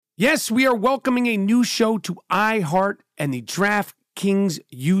Yes, we are welcoming a new show to iHeart and the DraftKings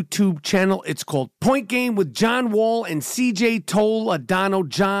YouTube channel. It's called Point Game with John Wall and CJ Toledano.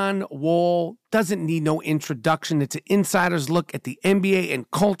 John Wall doesn't need no introduction. It's an insider's look at the NBA and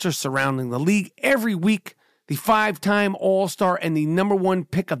culture surrounding the league. Every week, the five-time All-Star and the number one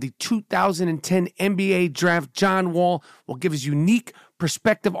pick of the 2010 NBA Draft, John Wall, will give his unique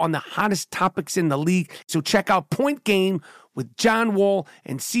perspective on the hottest topics in the league. So check out Point Game with John Wall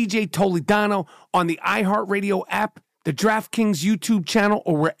and CJ Toledano on the iHeartRadio app, the DraftKings YouTube channel,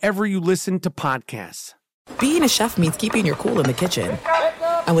 or wherever you listen to podcasts. Being a chef means keeping your cool in the kitchen.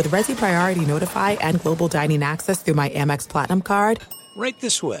 And with Resi Priority Notify and Global Dining Access through my Amex Platinum card, right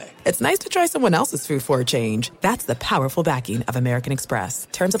this way. It's nice to try someone else's food for a change. That's the powerful backing of American Express.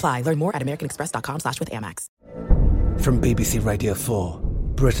 Terms apply. Learn more at americanexpress.com/withAmex. From BBC Radio 4,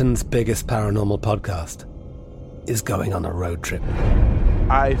 Britain's biggest paranormal podcast is going on a road trip.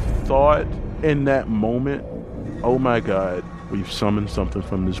 I thought in that moment, oh my God, we've summoned something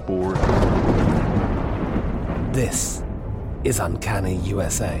from this board. This is Uncanny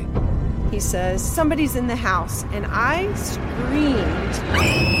USA. He says, somebody's in the house, and I screamed.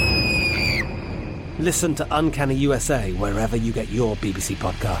 Listen to Uncanny USA wherever you get your BBC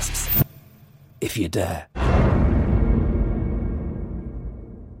podcasts, if you dare.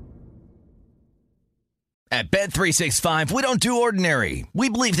 At Bet365, we don't do ordinary. We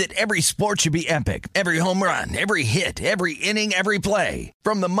believe that every sport should be epic. Every home run, every hit, every inning, every play.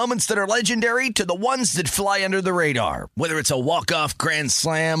 From the moments that are legendary to the ones that fly under the radar. Whether it's a walk-off grand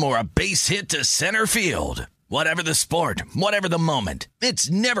slam or a base hit to center field. Whatever the sport, whatever the moment.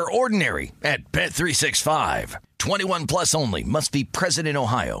 It's never ordinary at Bet365. 21 plus only. Must be present in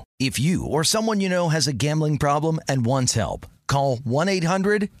Ohio. If you or someone you know has a gambling problem and wants help, call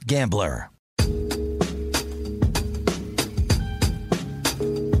 1-800-GAMBLER.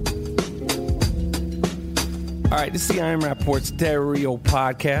 All right, this is the Iron Rappaport Stereo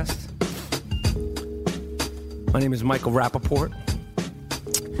Podcast. My name is Michael Rappaport,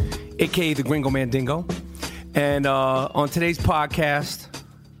 a.k.a. the Gringo Mandingo. And on today's podcast,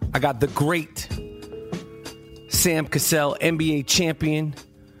 I got the great Sam Cassell, NBA champion,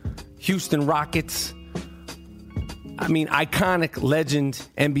 Houston Rockets. I mean, iconic legend,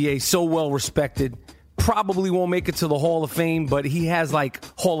 NBA, so well respected. Probably won't make it to the Hall of Fame, but he has like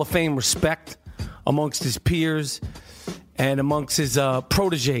Hall of Fame respect amongst his peers and amongst his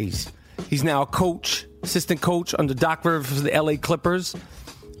proteges. He's now a coach, assistant coach under Doc Rivers for the LA Clippers.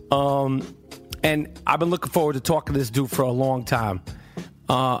 And I've been looking forward to talking to this dude for a long time.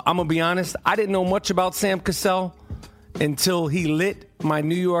 I'm going to be honest, I didn't know much about Sam Cassell until he lit my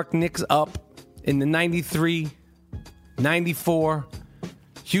New York Knicks up in the 93-94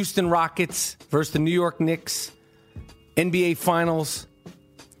 Houston Rockets versus the New York Knicks NBA Finals.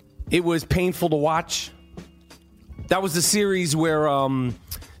 It was painful to watch. That was the series where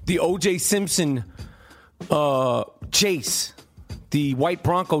the O.J. Simpson chase, the white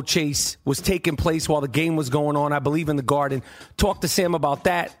Bronco chase, was taking place while the game was going on, I believe, in the Garden. Talked to Sam about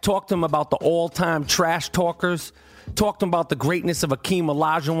that. Talked to him about the all-time trash talkers. Talked to him about the greatness of Hakeem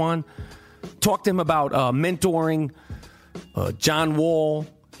Olajuwon. Talked to him about mentoring John Wall.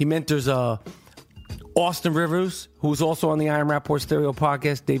 He mentors Austin Rivers, who was also on the Iron Rappaport Stereo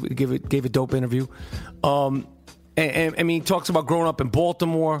Podcast. David gave a dope interview. And I mean, he talks about growing up in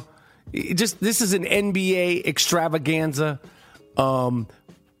Baltimore. This is an NBA extravaganza.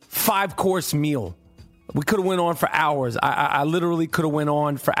 5-course meal. We could have went on for hours. I literally could have went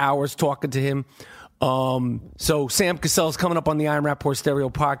on for hours talking to him. So Sam Cassell is coming up on the Iron Rappaport Stereo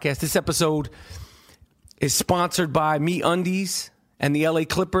Podcast. This episode is sponsored by MeUndies and the LA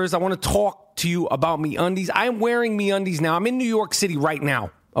Clippers. I want to talk to you about MeUndies. I'm wearing MeUndies now. I'm in New York City right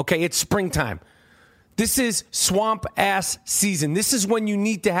now. Okay, it's springtime. This is swamp ass season. This is when you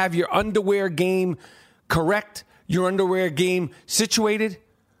need to have your underwear game correct, your underwear game situated.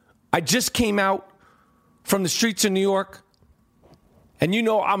 I just came out from the streets of New York, and you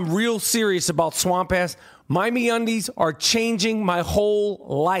know I'm real serious about swamp ass. My MeUndies are changing my whole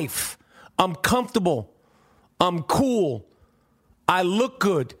life. I'm comfortable. I'm cool. I look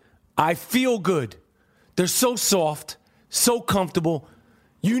good. I feel good. They're so soft, so comfortable.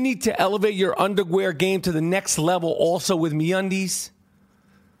 You need to elevate your underwear game to the next level also with MeUndies.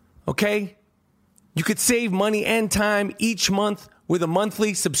 Okay? You could save money and time each month with a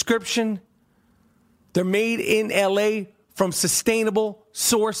monthly subscription. They're made in LA from sustainable,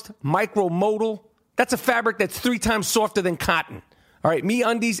 sourced, micromodal. That's a fabric that's 3 times softer than cotton. All right?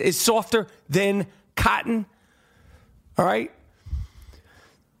 MeUndies is softer than cotton. All right?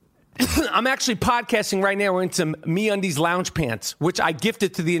 I'm actually podcasting right now in some MeUndies lounge pants, which I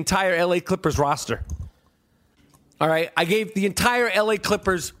gifted to the entire LA Clippers roster. All right, I gave the entire LA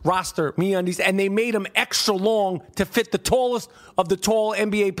Clippers roster MeUndies, and they made them extra long to fit the tallest of the tall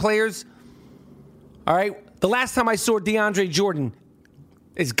NBA players. All right, the last time I saw DeAndre Jordan,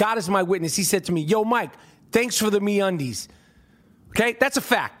 as God is my witness, he said to me, "Yo, Mike, thanks for the MeUndies." Okay, that's a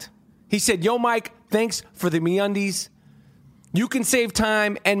fact. He said, "Yo, Mike, thanks for the MeUndies." You can save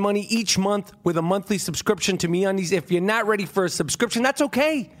time and money each month with a monthly subscription to MeUndies. If you're not ready for a subscription, that's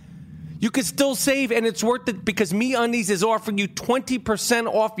okay. You can still save, and it's worth it because MeUndies is offering you 20%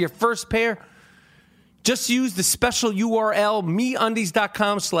 off your first pair. Just use the special URL,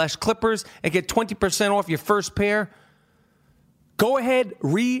 MeUndies.com/Clippers, and get 20% off your first pair. Go ahead,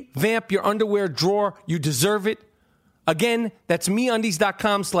 revamp your underwear drawer. You deserve it. Again, that's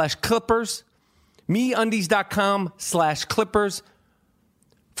MeUndies.com/Clippers. MeUndies.com/Clippers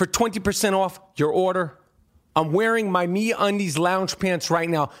for 20% off your order. I'm wearing my MeUndies lounge pants right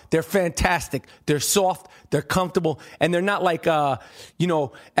now. They're fantastic. They're soft. They're comfortable. And they're not like, at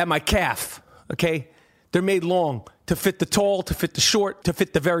my calf, okay? They're made long to fit the tall, to fit the short, to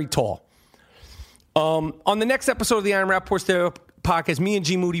fit the very tall. On the next episode of the Iron Rappaport Stereo Podcast, me and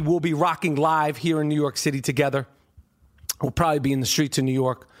G Moody will be rocking live here in New York City together. We'll probably be in the streets of New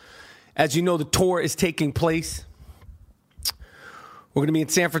York. As you know, the tour is taking place. We're going to be in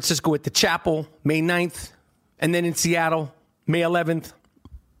San Francisco at the Chapel, May 9th. And then in Seattle, May 11th.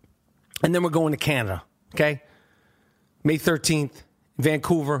 And then we're going to Canada, okay? May 13th,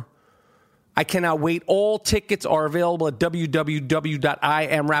 Vancouver. I cannot wait. All tickets are available at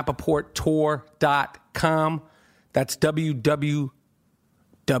www.IamRappaportTour.com. That's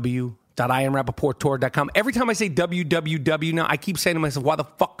www.IamRappaportTour.com. Every time I say www now, I keep saying to myself, why the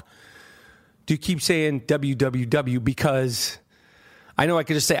fuck do you keep saying www? Because I know I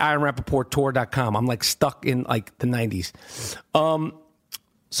could just say IamRappaportTour.com. I'm like stuck in like the 90s. So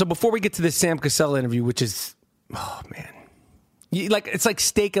before we get to this Sam Cassell interview, which is, oh man, it's like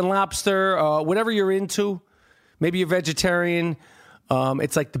steak and lobster, whatever you're into. Maybe you're vegetarian.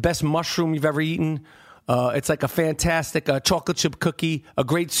 It's like the best mushroom you've ever eaten. It's like a fantastic chocolate chip cookie, a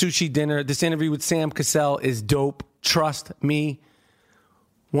great sushi dinner. This interview with Sam Cassell is dope. Trust me.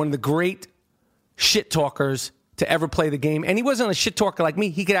 One of the great shit talkers to ever play the game. And he wasn't a shit talker like me.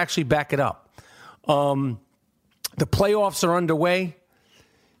 He could actually back it up. The playoffs are underway.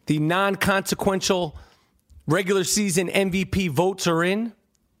 The non-consequential regular season MVP votes are in.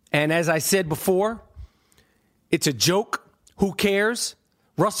 And as I said before, it's a joke. Who cares?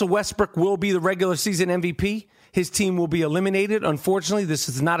 Russell Westbrook will be the regular season MVP. His team will be eliminated. Unfortunately, this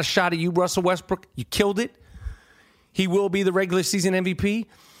is not a shot at you, Russell Westbrook. You killed it. He will be the regular season MVP.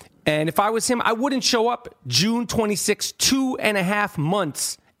 And if I was him, I wouldn't show up June 26, 2.5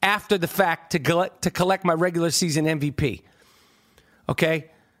 months after the fact to collect my regular season MVP.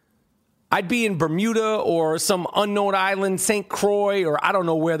 Okay? I'd be in Bermuda or some unknown island, St. Croix, or I don't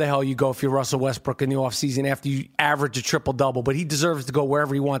know where the hell you go if you're Russell Westbrook in the offseason after you average a triple-double. But he deserves to go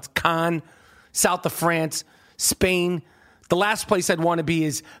wherever he wants. Cannes, south of France, Spain. The last place I'd want to be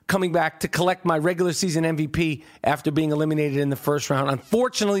is coming back to collect my regular season MVP after being eliminated in the first round.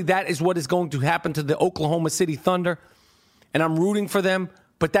 Unfortunately, that is what is going to happen to the Oklahoma City Thunder, and I'm rooting for them,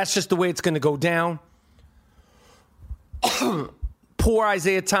 but that's just the way it's going to go down. Poor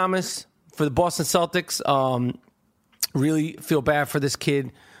Isaiah Thomas for the Boston Celtics. Really feel bad for this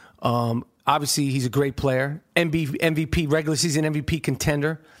kid. Obviously, he's a great player. MVP, regular season MVP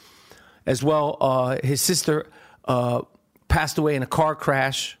contender as well. His sister passed away in a car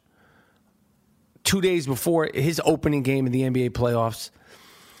crash 2 days before his opening game in the NBA playoffs.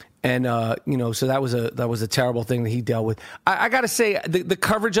 And, so that was a terrible thing that he dealt with. I got to say, the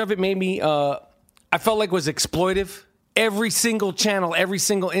coverage of it made me, I felt like it was exploitive. Every single channel, every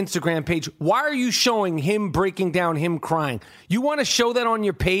single Instagram page. Why are you showing him breaking down, him crying? You want to show that on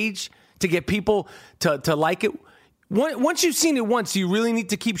your page to get people to like it? Once you've seen it once, you really need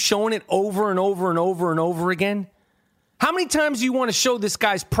to keep showing it over and over and over and over again? How many times do you want to show this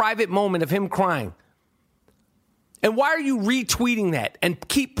guy's private moment of him crying? And why are you retweeting that and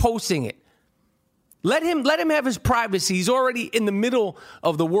keep posting it? Let him have his privacy. He's already in the middle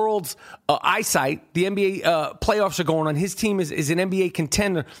of the world's eyesight. The NBA playoffs are going on. His team is an NBA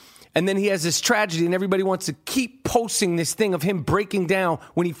contender. And then he has this tragedy, and everybody wants to keep posting this thing of him breaking down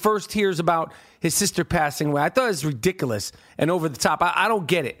when he first hears about his sister passing away. I thought it was ridiculous and over the top. I don't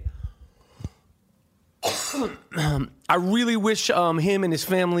get it. I really wish him and his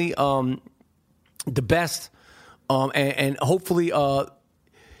family the best, and hopefully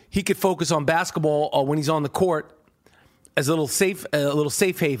he could focus on basketball when he's on the court as a little safe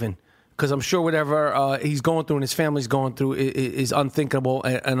haven because I'm sure whatever he's going through and his family's going through is unthinkable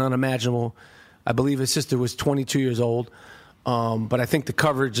and unimaginable. I believe his sister was 22 years old. But I think the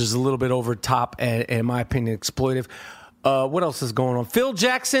coverage is a little bit over top and in my opinion, exploitive. What else is going on? Phil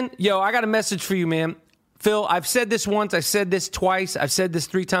Jackson, I got a message for you, man. Phil, I've said this once. I said this twice. I've said this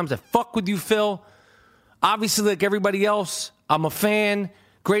 3 times. I fuck with you, Phil. Obviously, like everybody else, I'm a fan.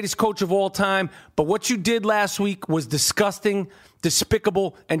 Greatest coach of all time. But what you did last week was disgusting,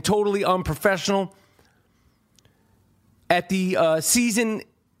 despicable, and totally unprofessional. At the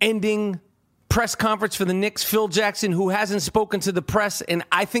season-ending press conference for the Knicks, Phil Jackson, who hasn't spoken to the press, and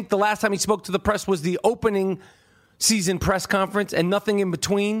I think the last time he spoke to the press was the opening season press conference and nothing in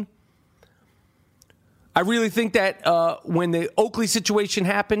between. I really think that when the Oakley situation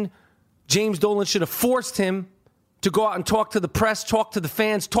happened, James Dolan should have forced him to go out and talk to the press, talk to the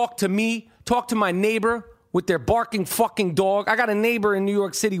fans, talk to me, talk to my neighbor with their barking fucking dog. I got a neighbor in New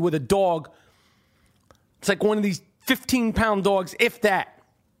York City with a dog. It's like one of these 15-pound dogs, if that.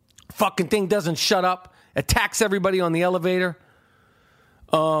 Fucking thing doesn't shut up. Attacks everybody on the elevator.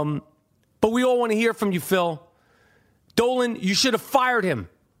 But we all want to hear from you, Phil. Dolan, you should have fired him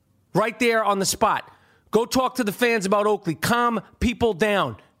right there on the spot. Go talk to the fans about Oakley. Calm people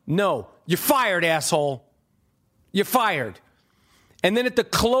down. No, you're fired, asshole. You're fired. And then at the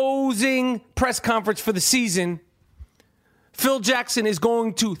closing press conference for the season, Phil Jackson is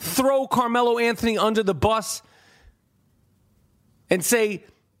going to throw Carmelo Anthony under the bus and say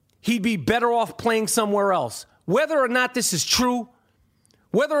he'd be better off playing somewhere else. Whether or not this is true,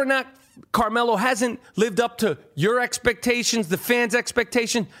 whether or not Carmelo hasn't lived up to your expectations, the fans'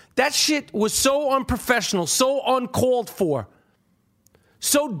 expectation, that shit was so unprofessional, so uncalled for,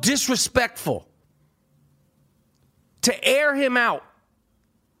 so disrespectful. To air him out,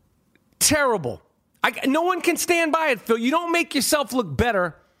 terrible. No one can stand by it, Phil. You don't make yourself look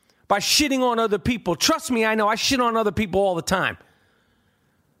better by shitting on other people. Trust me, I know. I shit on other people all the time.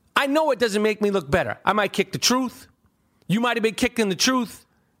 I know it doesn't make me look better. I might kick the truth. You might have been kicking the truth,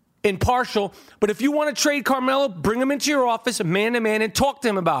 impartial. But if you want to trade Carmelo, bring him into your office, man to man, and talk to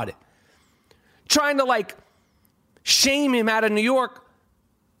him about it. Trying to, shame him out of New York.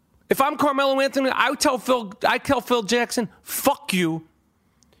 If I'm Carmelo Anthony, I tell Phil Jackson, fuck you.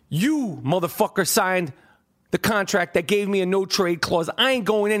 You, motherfucker, signed the contract that gave me a no-trade clause. I ain't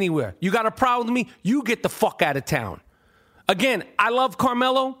going anywhere. You got a problem with me? You get the fuck out of town. Again, I love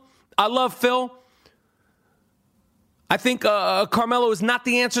Carmelo. I love Phil. I think Carmelo is not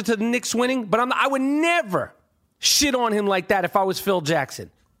the answer to the Knicks winning, but I would never shit on him like that if I was Phil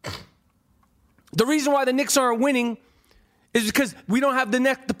Jackson. The reason why the Knicks aren't winning is because we don't have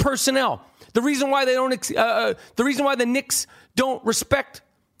the personnel. The reason why the reason why the Knicks don't respect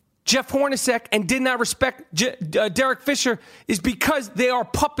Jeff Hornacek and did not respect Derek Fisher is because they are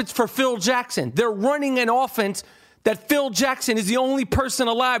puppets for Phil Jackson. They're running an offense that Phil Jackson is the only person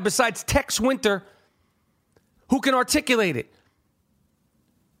alive besides Tex Winter who can articulate it.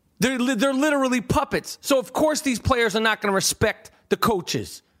 They're literally puppets. So, of course, these players are not going to respect the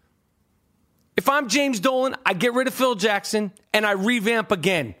coaches. If I'm James Dolan, I get rid of Phil Jackson and I revamp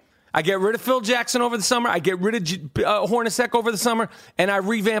again. I get rid of Phil Jackson over the summer. I get rid of Hornacek over the summer, and I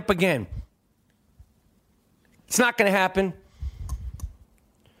revamp again. It's not going to happen.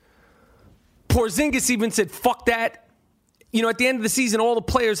 Porzingis even said, fuck that. At the end of the season, all the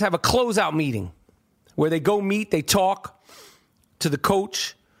players have a closeout meeting where they go meet, they talk to the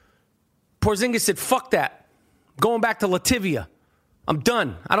coach. Porzingis said, fuck that. Going back to Latvia. I'm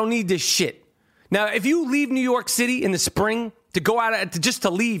done. I don't need this shit. Now, if you leave New York City in the spring to go out, to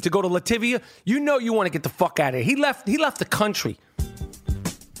leave, to go to Latvia, you want to get the fuck out of here. He left the country.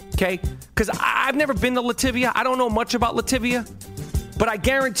 Okay? Because I've never been to Latvia. I don't know much about Latvia. But I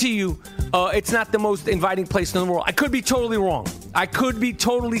guarantee you, it's not the most inviting place in the world. I could be totally wrong. I could be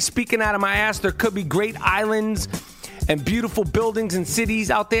totally speaking out of my ass. There could be great islands and beautiful buildings and cities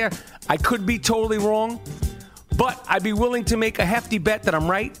out there. I could be totally wrong. But I'd be willing to make a hefty bet that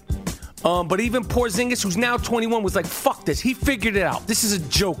I'm right. But even Porzingis, who's now 21, was like, fuck this. He figured it out. This is a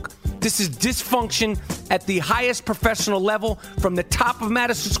joke. This is dysfunction at the highest professional level, from the top of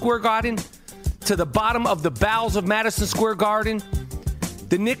Madison Square Garden to the bottom of the bowels of Madison Square Garden.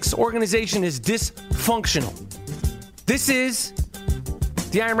 The Knicks organization is dysfunctional. This is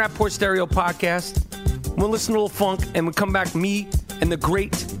the Iron Rapport Stereo Podcast. We'll listen to a little funk, and we'll come back, me and the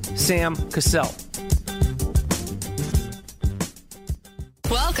great Sam Cassell.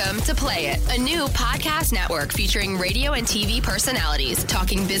 Welcome to Play It, a new podcast network featuring radio and TV personalities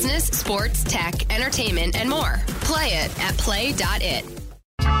talking business, sports, tech, entertainment, and more. Play it at play.it.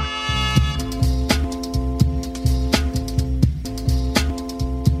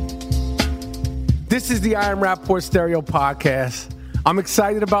 This is the Iron Rapport Stereo Podcast. I'm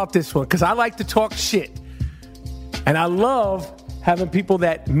excited about this one because I like to talk shit. And I love having people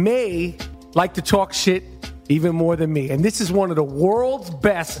that may like to talk shit even more than me. And this is one of the world's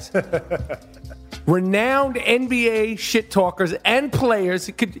best renowned NBA shit talkers and players.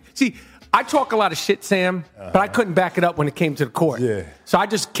 See, I talk a lot of shit, Sam, but I couldn't back it up when it came to the court. Yeah. So I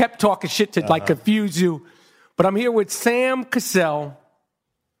just kept talking shit to confuse you. But I'm here with Sam Cassell,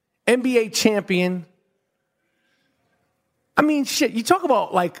 NBA champion. I mean, shit, you talk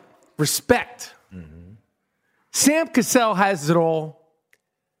about, like, respect. Mm-hmm. Sam Cassell has it all.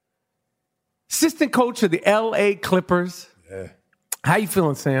 Assistant coach of the L.A. Clippers. Yeah. How you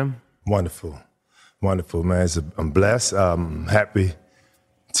feeling, Sam? Wonderful, man. I'm blessed. I'm happy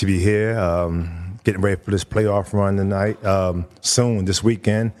to be here. Getting ready for this playoff run tonight. Soon, this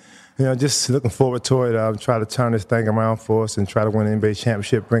weekend. You know, just looking forward to it. Try to turn this thing around for us and try to win an NBA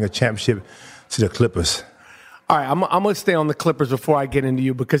championship, bring a championship to the Clippers. All right, I'm going to stay on the Clippers before I get into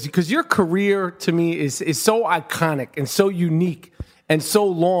you because your career to me is so iconic and so unique and so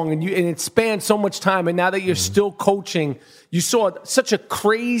long, and it spans so much time. And now that you're still coaching, you saw such a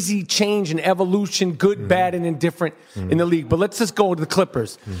crazy change and evolution, good, bad, and indifferent in the league. But let's just go to the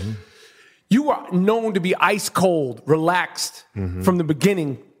Clippers. Mm-hmm. You are known to be ice cold, relaxed from the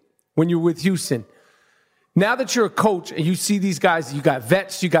beginning when you're with Houston. Now that you're a coach and you see these guys, you got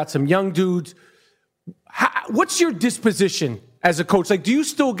vets, you got some young dudes. What's your disposition as a coach? Like, do you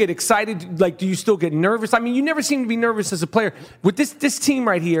still get excited? Like, do you still get nervous? I mean, you never seem to be nervous as a player. With this team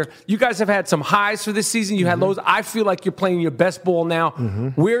right here, you guys have had some highs for this season. You had lows. I feel like you're playing your best ball now.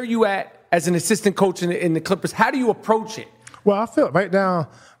 Where are you at as an assistant coach in the Clippers? How do you approach it? Well, I feel right now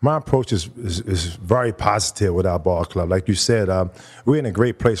my approach is very positive with our ball club. Like you said, we're in a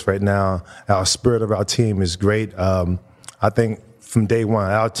great place right now. Our spirit of our team is great. I think from day one,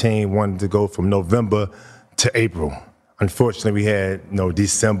 our team wanted to go from November to April. Unfortunately, we had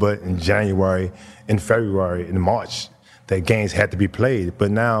December and January and February and March that games had to be played.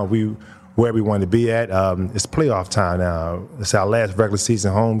 But now where we want to be at, it's playoff time now. It's our last regular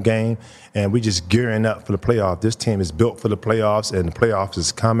season home game, and we're just gearing up for the playoff. This team is built for the playoffs, and the playoffs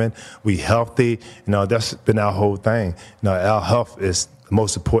is coming. We healthy. That's been our whole thing. Our health is the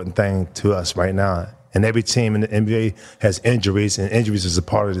most important thing to us right now. And every team in the NBA has injuries, and injuries is a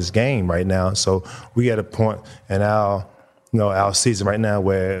part of this game right now. So we at a point in our season right now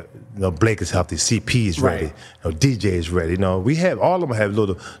where Blake is healthy, CP is ready, DJ is ready. We have all of them have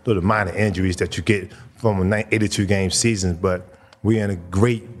little minor injuries that you get from a 82 game season, but we're in a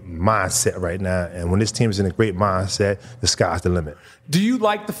great mindset right now. And when this team is in a great mindset, the sky's the limit. Do you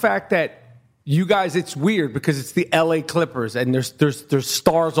like the fact that you guys, it's weird because it's the LA Clippers and there's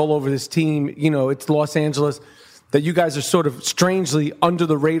stars all over this team. It's Los Angeles, that you guys are sort of strangely under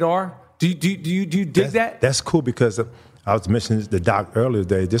the radar. Do you dig that? That's cool because I was mentioning the doc earlier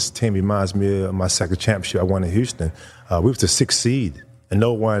today. This team reminds me of my second championship I won in Houston. We was the 6th seed, and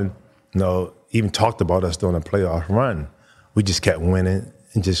no one, even talked about us during the playoff run. We just kept winning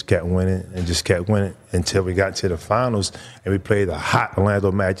and just kept winning and just kept winning until we got to the finals, and we played a hot Orlando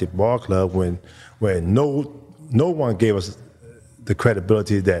Magic ball club where no one gave us the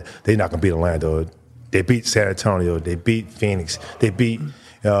credibility that they're not going to beat Orlando. They beat San Antonio. They beat Phoenix. They beat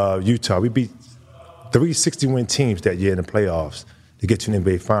Utah. We beat 3 60-win teams that year in the playoffs to get to the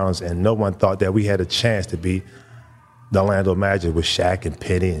NBA Finals, and no one thought that we had a chance to beat the Orlando Magic with Shaq and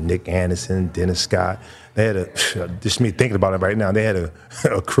Penny and Nick Anderson, Dennis Scott. They had just me thinking about it right now, they had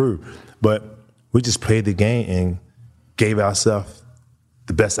a crew. But we just played the game and gave ourselves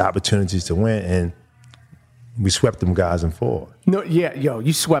the best opportunities to win, and we swept them guys in 4.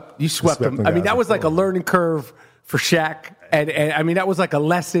 You swept them. I mean, that was like a learning curve for Shaq, and I mean, that was like a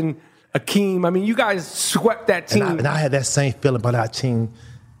lesson. Akeem, I mean, you guys swept that team. And I had that same feeling about our team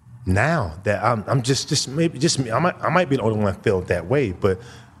now that I'm just maybe just me. I might be the only one that felt that way, but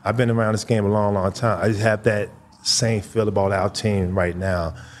I've been around this game a long, long time. I just have that same feel about our team right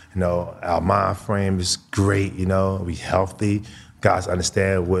now. Our mind frame is great. We healthy. Guys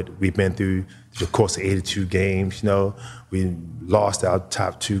understand what we've been through the course of 82 games. We lost our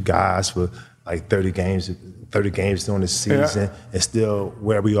top 2 guys for like 30 games during the season, and still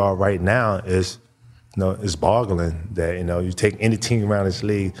where we are right now is, is boggling. That you take any team around this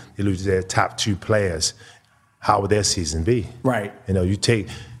league, they lose their top 2 players. How would their season be? Right. You take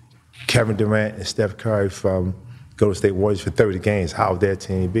Kevin Durant and Steph Curry from Golden State Warriors for 30 games. How would their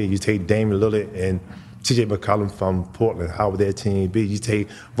team be? You take Damian Lillard and T.J. McCollum from Portland. How would their team be? You take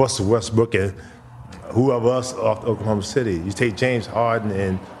Russell Westbrook and whoever else off Oklahoma City. You take James Harden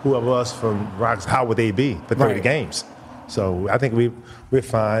and whoever else from Rockets. How would they be for 30 games? So I think we're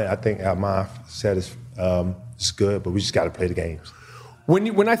fine. I think our mindset is good, but we just got to play the games.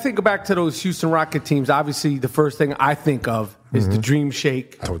 When I think back to those Houston Rocket teams, obviously the first thing I think of is the Dream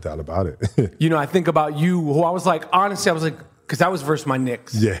Shake. No doubt about it. I think about you, who I was like, because that was versus my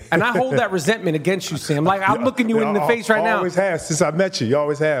Knicks. Yeah. And I hold that resentment against you, Sam. Like, I'm looking you in the face right now. Always have. Since I met you, you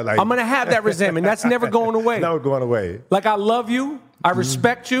always have. Like, I'm going to have that resentment. That's never going away. Never going away. Like, I love you. I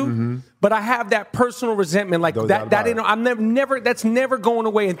respect you. But I have that personal resentment. Like, that's never going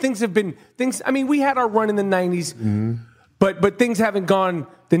away. And things, we had our run in the 90s. But things haven't gone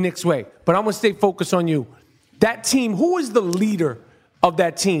the Knicks' way. But I'm going to stay focused on you. That team, who was the leader of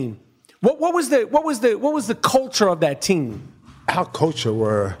that team? What was the culture of that team? Our culture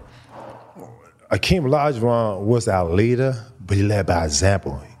were Akeem Olajuwon was our leader, but he led by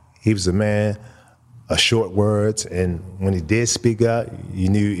example. He was a man of short words, and when he did speak up, you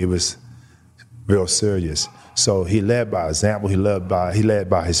knew it was real serious. So he led by example. He led by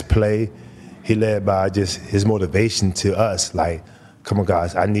his play. He led by just his motivation to us. Like, come on,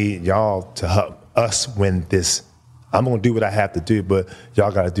 guys, I need y'all to help us win this. I'm gonna do what I have to do, but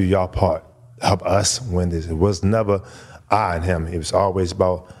y'all got to do y'all part. Help us win this. It was never I and him. It was always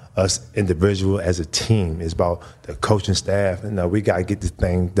about us individual as a team. It's about the coaching staff. We got to get this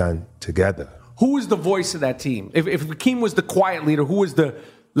thing done together. Who was the voice of that team? If Akeem was the quiet leader, who was the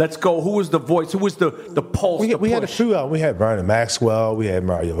let's go? Who was the voice? Who was the pulse? We had a few out. We had Vernon Maxwell. We had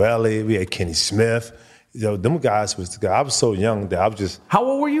Mario Elie. We had Kenny Smith. Them guys was the guy. I was so young that I was just. How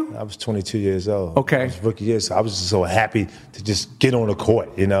old were you? I was 22 years old. Okay. I was rookie year, so I was just so happy to just get on the court.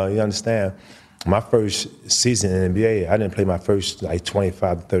 You understand? My first season in the NBA, I didn't play my first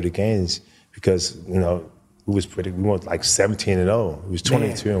 25 to 30 games because we went like 17-0. It was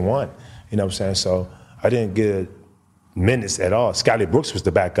 22-1. You know what I'm saying? So I didn't get minutes at all. Scotty Brooks was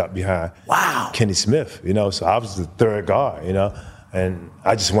the backup behind Kenny Smith. So I was the third guard. And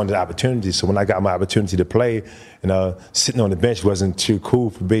I just wanted the opportunity. So when I got my opportunity to play, sitting on the bench wasn't too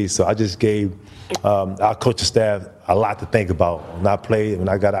cool for me. So I just gave our coaching staff a lot to think about. When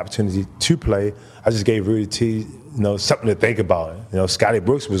I got the opportunity to play, I just gave Rudy T, something to think about. Scotty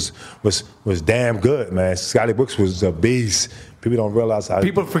Brooks was damn good, man. Scotty Brooks was a beast. People don't realize how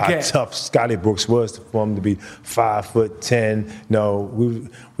tough Scotty Brooks was for him to be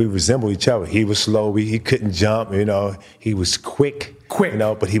 5'10". We resemble each other. He was slow. He couldn't jump. He was quick.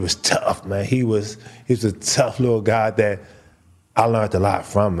 But he was tough, man. He was a tough little guy that I learned a lot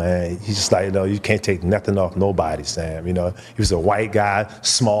from, man. He's just like, you can't take nothing off nobody, Sam. He was a white guy,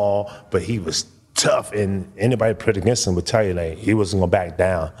 small, but he was tough, and anybody put against him would tell you, like, he wasn't going to back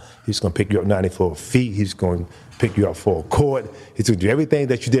down. He was going to pick you up 94 feet. He was going to pick you up full court. He's going to do everything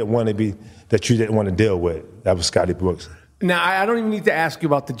that you didn't want to deal with. That was Scotty Brooks. Now, I don't even need to ask you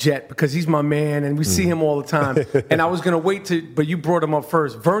about the Jet because he's my man, and we see him all the time. And I was going to wait but you brought him up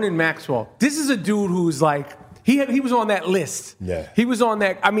first. Vernon Maxwell. This is a dude who's like, he was on that list. Yeah. He was on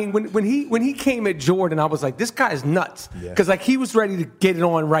that. I mean, when he came at Jordan, I was like, this guy is nuts. Because he was ready to get it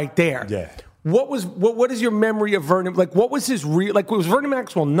on right there. Yeah. What is your memory of Vernon? Like, what was his real? Like, was Vernon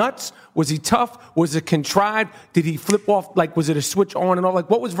Maxwell nuts? Was he tough? Was it contrived? Did he flip off? Like, was it a switch on and off? Like,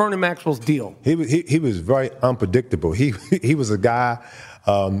 what was Vernon Maxwell's deal? He was very unpredictable. He was a guy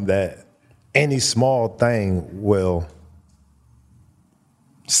that any small thing will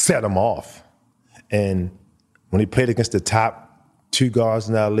set him off. And when he played against the top two guards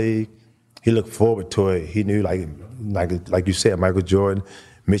in our league, he looked forward to it. He knew, like you said, Michael Jordan,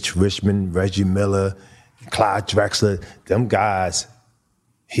 Mitch Richmond, Reggie Miller, Clyde Drexler, them guys,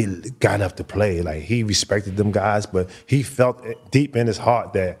 he got up to play. Like, he respected them guys, but he felt deep in his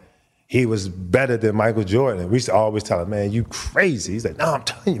heart that he was better than Michael Jordan. We used to always tell him, man, you crazy. He's like, no, I'm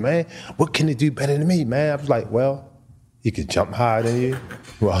telling you, man, what can he do better than me, man? I was like, well, he can jump higher than you.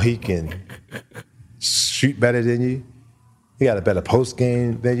 Well, he can shoot better than you. He got a better post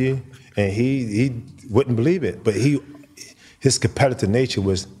game than you. And he wouldn't believe it, but his competitive nature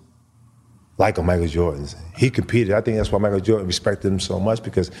was like a Michael Jordan's. He competed. I think that's why Michael Jordan respected him so much,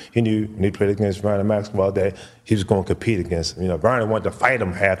 because he knew when he played against Vernon Maxwell that he was going to compete against him. Vernon wanted to fight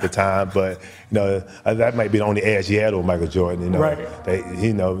him half the time, but that might be the only edge he had on Michael Jordan. Right.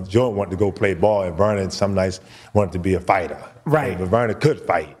 Jordan wanted to go play ball, and Vernon some nights wanted to be a fighter. Right. But Vernon could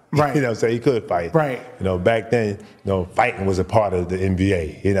fight. Right. He could fight. Right. Back then, fighting was a part of the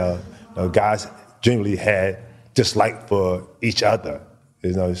NBA. Guys generally had dislike for each other.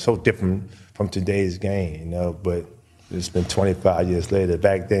 It's so different from today's game, but it's been 25 years later.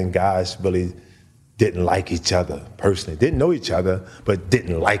 Back then, guys really didn't like each other personally. Didn't know each other, but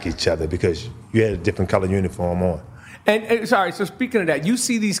didn't like each other because you had a different color uniform on. And sorry, so speaking of that, you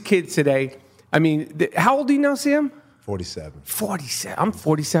see these kids today. I mean, how old are you now, Sam? 47. 47. I'm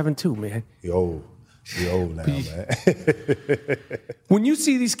 47 too, man. You're old now, man. When you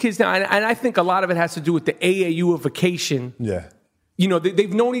see these kids now, and I think a lot of it has to do with the AAU-ification. Yeah. You know,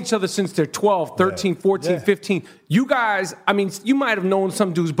 they've known each other since they're 12, 13, 14, 15. You guys, I mean, you might have known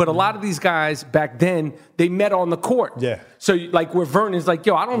some dudes, but a lot of these guys back then, they met on the court. Yeah. So, like, where Vernon's like,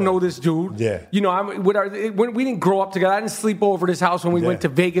 yo, I don't know this dude. Yeah. You know, when we didn't grow up together. I didn't sleep over at his house when we went to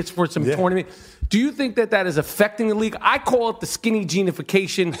Vegas for some tournament. Do you think that is affecting the league? I call it the skinny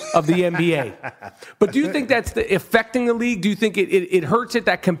genification of the NBA. But do you think that's affecting the league? Do you think it hurts it,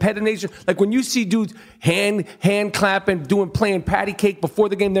 that competitive nature? Like when you see dudes hand clapping, playing patty cake before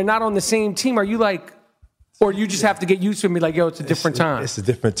the game, they're not on the same team. Are you like, or you just have to get used to it and be like, yo, it's a different time? It's a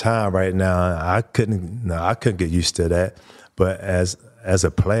different time right now. I couldn't get used to that. But as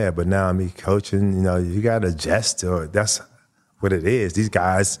a player, but now me coaching, you know, you got to adjust to it. That's what it is. These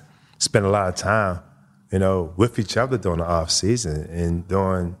guys spend a lot of time, you know, with each other during the off season and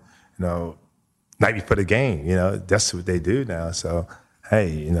during, you know, night before the game. You know, that's what they do now. So, hey,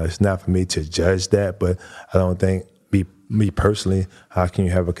 you know, it's not for me to judge that, but I don't think me personally, how can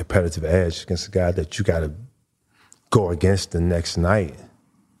you have a competitive edge against a guy that you got to go against the next night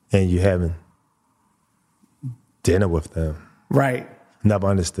and you having dinner with them? Right. Never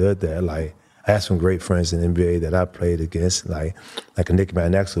understood that. Like, I had some great friends in the NBA that I played against, like a Nick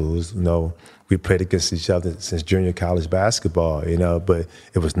Van Exel, who's, you know, we played against each other since junior college basketball, you know, but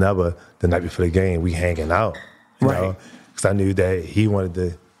it was never the night before the game, we hanging out, you know, because I knew that he wanted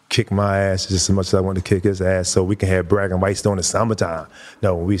to kick my ass just as much as I wanted to kick his ass so we can have bragging rights during the summertime. You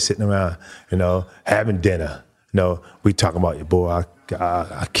know, when we sitting around, you know, having dinner, you know, we talking about your boy,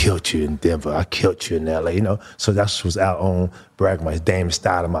 I killed you in Denver. I killed you in L.A., you know. So that was our own bragging rights. Dame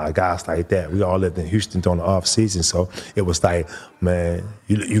Stoudemire, guys like that. We all lived in Houston during the off season. So it was like, man,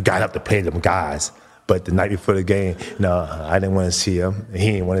 you got up to play them guys. But the night before the game, no, I didn't want to see him.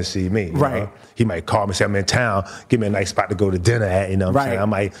 He didn't want to see me. Right. Know? He might call me, say, I'm in town, give me a nice spot to go to dinner at, you know what I'm saying? I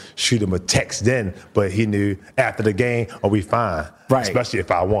might shoot him a text then, but he knew after the game, we fine. Right. Especially if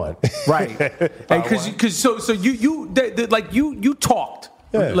I won. Right. Because so you talked.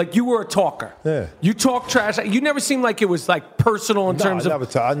 Yeah. Like you were a talker. Yeah. You talk trash. You never seemed like it was like personal in terms of.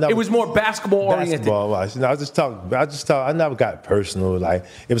 It was more basketball oriented. Basketball-wise. You know, I just talk. I never got personal. Like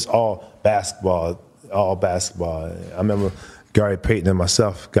it was all basketball. All basketball. I remember Gary Payton and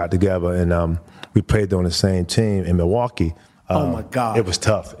myself got together and we played on the same team in Milwaukee. Oh my God! It was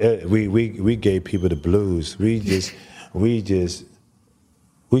tough. We gave people the blues. We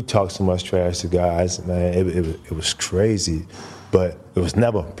talked so much trash to guys, man. It was crazy, but it was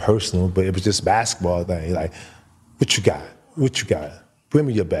never personal. But it was just basketball thing. Like, what you got? What you got? Bring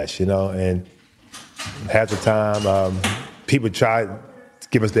me your best, you know. And half the time, people tried to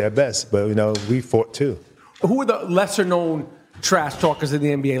give us their best, but you know, we fought too. Who are the lesser known trash talkers in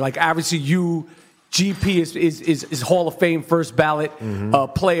the NBA? Like, obviously, you, GP is Hall of Fame first ballot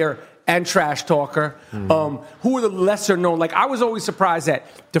player and trash talker. Who are the lesser known? Like, I was always surprised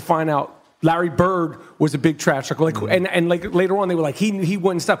to find out Larry Bird was a big trash talker. Like, and like later on, they were like he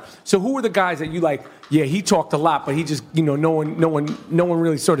wouldn't stop. So who were the guys that you like? Yeah, he talked a lot, but he just no one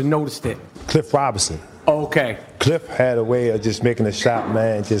really sort of noticed it. Cliff Robinson. Oh, okay. Cliff had a way of just making a shot,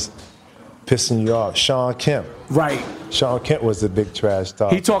 man, just pissing you off. Sean Kemp. Right. Sean Kemp was a big trash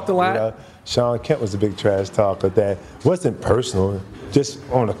talker. He talked a lot. You know? Sean Kemp was a big trash talker that wasn't personal, just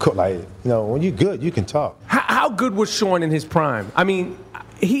on the court. Like, when you're good, you can talk. How good was Sean in his prime? I mean,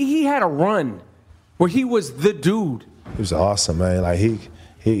 he had a run where he was the dude. He was awesome, man. Like,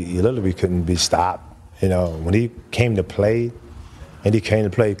 he literally couldn't be stopped. When he came to play, and he came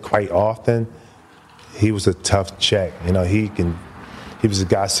to play quite often, he was a tough check. He was a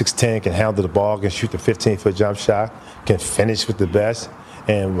guy 6'10", can handle the ball, can shoot the 15-foot jump shot, can finish with the best.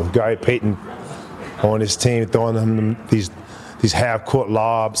 And with Gary Payton on his team, throwing him these half-court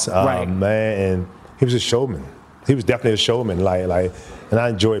lobs, man, and he was a showman. He was definitely a showman. And I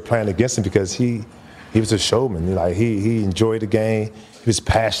enjoyed playing against him because he was a showman. Like, he enjoyed the game. He was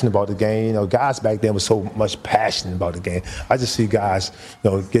passionate about the game. Guys back then were so much passionate about the game. I just see guys,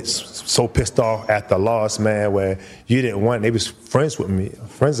 get so pissed off at the loss, man, where you didn't want. They was friends with me,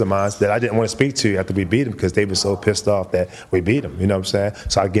 friends of mine that I didn't want to speak to after we beat them because they were so pissed off that we beat them. You know what I'm saying?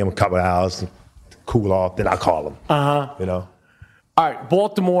 So I give them a couple of hours to cool off. Then I call them. All right,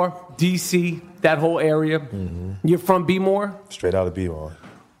 Baltimore, D.C., that whole area. You're from B-More? Straight out of B-More.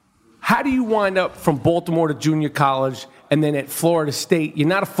 How do you wind up from Baltimore to junior college and then at Florida State? You're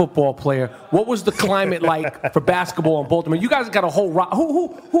not a football player. What was the climate like for basketball in Baltimore? You guys got a whole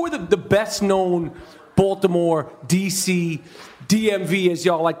who are the best known Baltimore, D.C., DMV, as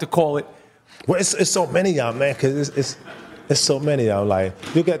y'all like to call it, Well, it's so many of y'all, man, because it's so many of y'all. Like,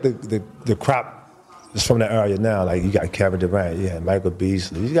 you got the crop that's from that area now. Like, you got Kevin Durant, you had Michael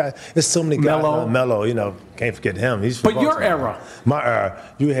Beasley. There's so many guys. Melo, can't forget him. He's from your era. My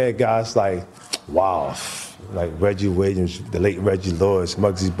era, you had guys like, wow, like Reggie Williams, the late Reggie Lewis,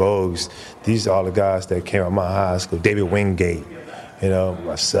 Muggsy Bogues. These are all the guys that came out of my high school. David Wingate,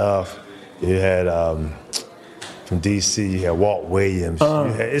 myself. You had from D.C., you had Walt Williams.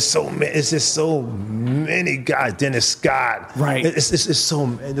 It's just so many guys. Dennis Scott. Right. It's so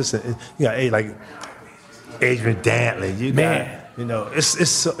many. Like Adrian Dantley.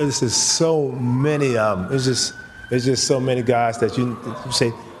 It's just so many of them. It's just so many guys that you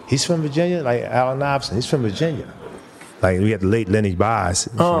say, he's from Virginia? Like Allen Iverson, he's from Virginia. Like we had the late Lenny Bias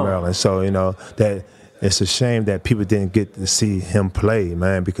from Maryland. So, that it's a shame that people didn't get to see him play,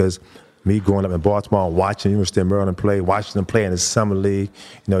 man, because me growing up in Baltimore and watching University of Maryland play, watching them play in the summer league,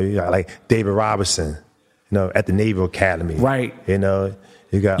 you got like David Robinson, at the Naval Academy. Right.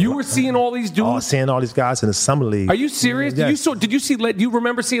 You were seeing all these dudes? Seeing all these guys in the summer league. Are you serious? Yes. Do you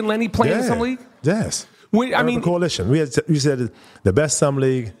remember seeing Lenny play in the summer league? Yes. Urban Coalition. We said the best summer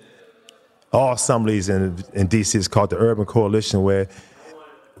league, all summer leagues in D.C. is called the Urban Coalition, where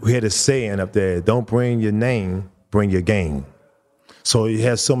we had a saying up there, don't bring your name, bring your game. So you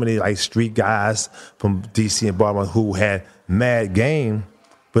had so many like street guys from D.C. and Baltimore who had mad game,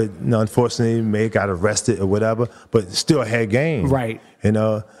 but unfortunately may got arrested or whatever, but still had game. Right. One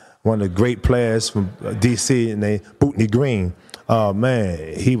of the great players from D.C. named Bootney Green. Oh,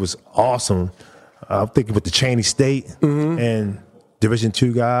 man, he was awesome. I'm thinking with the Cheney State and Division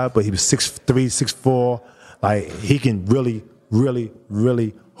II guy, but he was 6'3", 6'4". Like, he can really, really,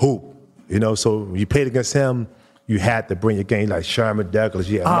 really hoop. So when you played against him, you had to bring your game, like Sherman Douglas,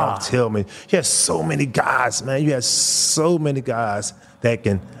 you had Mark Tillman. You had so many guys, man. You had so many guys that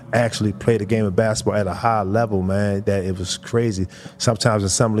can actually play the game of basketball at a high level, man, that it was crazy. Sometimes in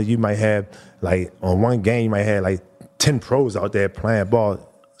some league, you might have, like, on one game, you might have, like, 10 pros out there playing ball.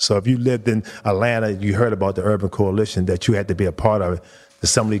 So if you lived in Atlanta, you heard about the Urban Coalition, that you had to be a part of it. The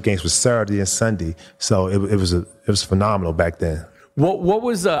summer league games was Saturday and Sunday, so it was phenomenal back then. What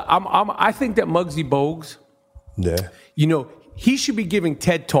was I think that Muggsy Bogues, he should be giving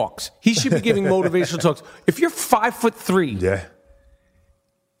TED Talks. He should be giving motivational talks. If you're 5'3",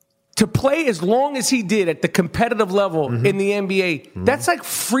 to play as long as he did at the competitive level in the NBA, that's like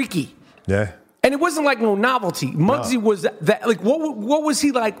freaky. Yeah. And it wasn't like no novelty. Muggsy was that. Like, what was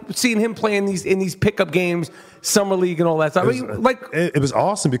he like seeing him play in these pickup games, summer league, and all that stuff? It was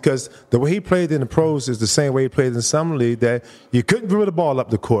awesome because the way he played in the pros is the same way he played in the summer league. That you couldn't throw the ball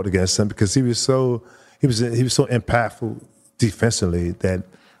up the court against him because he was so impactful defensively that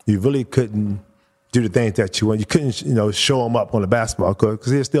you really couldn't do the things that you want. You couldn't show him up on the basketball court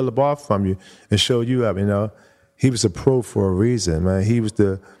because he'd steal the ball from you and show you up. He was a pro for a reason, man. He was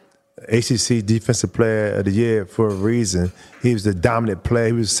the ACC Defensive Player of the Year for a reason. He was the dominant player.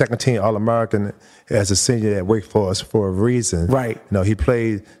 He was second-team All-American as a senior at Wake Forest for a reason. Right. He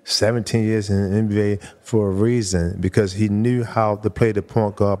played 17 years in the NBA for a reason because he knew how to play the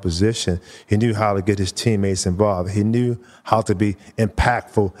point guard position. He knew how to get his teammates involved. He knew how to be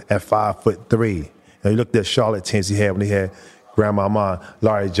impactful at 5'3". You looked at Charlotte teams he had when he had Grandmama,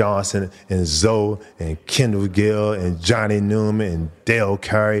 Larry Johnson, and Zoe, and Kendall Gill, and Johnny Newman, and Dale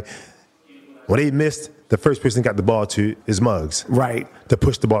Curry. When they missed, the first person got the ball to is Muggs. Right. To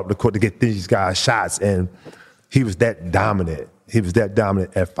push the ball up the court to get these guys shots. And he was that dominant. He was that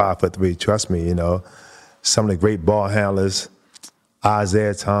dominant at 5'3". Trust me, some of the great ball handlers,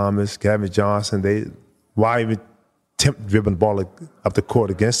 Isaiah Thomas, Gavin Johnson, why even attempt dribbling the ball up the court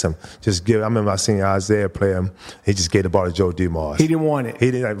against him? I remember I seen Isaiah play him. He just gave the ball to Joe Dumars. He didn't want it.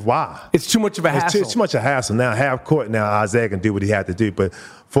 He didn't. Why? It's too much of a hassle. It's too much of a hassle. Now, half court, now Isaiah can do what he had to do. But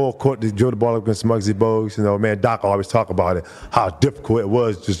full court to drill the ball up against Muggsy Bogues, man, Doc always talk about it, how difficult it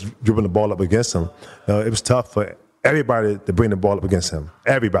was just dribbling the ball up against him. It was tough for everybody to bring the ball up against him.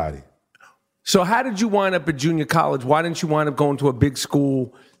 Everybody. So how did you wind up at junior college? Why didn't you wind up going to a big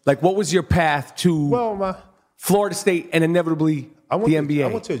school? Like, what was your path to Florida State and inevitably the NBA? I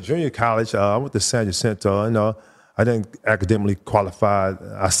went to a junior college. I went to San Jacinto. I didn't academically qualify.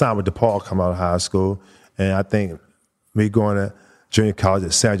 I signed with DePaul coming out of high school. And I think me going to junior college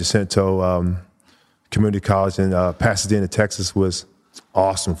at San Jacinto Community College in Pasadena, Texas was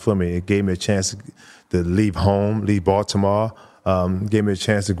awesome for me. It gave me a chance to leave home, leave Baltimore. Gave me a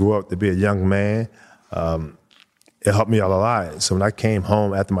chance to grow up to be a young man. It helped me out a lot. So when I came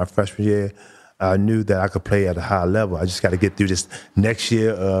home after my freshman year, I knew that I could play at a high level. I just got to get through this next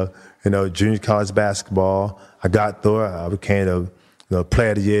year of, junior college basketball. I got through it. I became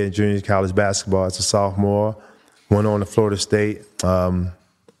Player of the Year in junior college basketball as a sophomore. Went on to Florida State,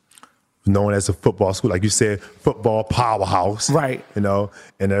 known as a football school, like you said, football powerhouse. Right. In the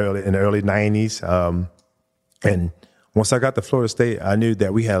early 90s. And once I got to Florida State, I knew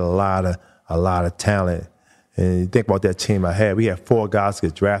that we had a lot of talent. And you think about that team I had. We had 4 guys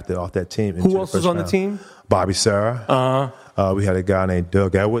get drafted off that team. Who else was on the team? Bobby Sarah. We had a guy named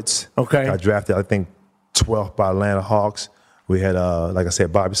Doug Edwards. Okay. Got drafted, I think, 12th by Atlanta Hawks. We had, like I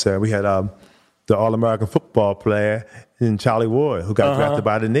said, Bobby Sarah. We had the All-American football player in Charlie Ward, who got drafted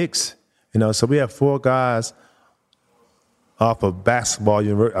by the Knicks. So we had 4 guys off of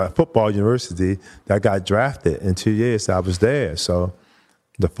football university that got drafted in 2 years. I was there. So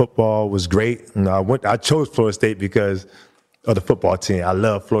the football was great. And I chose Florida State because of the football team. I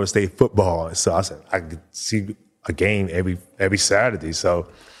love Florida State football. So I said I could see a game every Saturday. So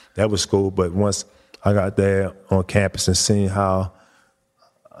that was cool. But once I got there on campus and seen how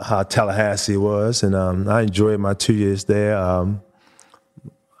Tallahassee was, and I enjoyed my 2 years there.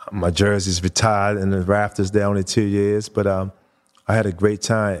 My jersey's retired in the rafters there, only 2 years, but I had a great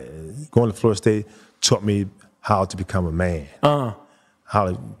time. Going to Florida State taught me how to become a man.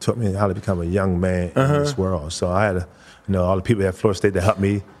 Taught me how to become a young man in this world. So I had all the people at Florida State that helped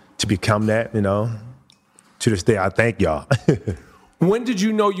me to become that. To this day, I thank y'all. When did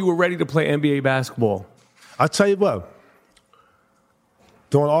you know you were ready to play NBA basketball? I'll tell you what.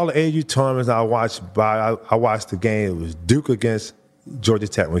 During all the AU tournaments I watched the game. It was Duke against Georgia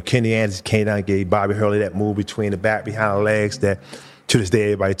Tech. When Kenny Anderson came down and gave Bobby Hurley that move between the back, behind the legs that to this day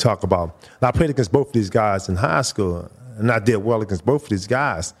everybody talk about. And I played against both of these guys in high school, and I did well against both of these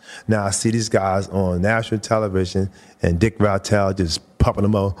guys. Now I see these guys on national television, and Dick Vitale just pumping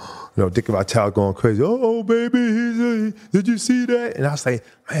them up. Dick Vitale going crazy. Oh, baby, did you see that? And I was like,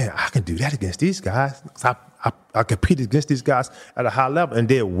 man, I can do that against these guys. I competed against these guys at a high level and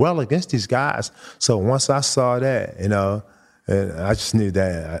did well against these guys. So once I saw that, and I just knew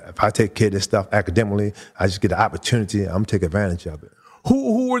that if I take care of this stuff academically, I just get the opportunity, I'm going to take advantage of it.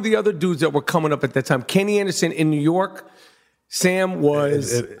 Who were the other dudes that were coming up at that time? Kenny Anderson in New York. Sam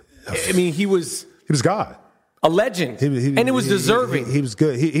was, he was God. A legend. And it was deserving. He was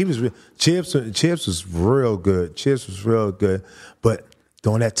good. He was Chips was real good. Chips was real good. But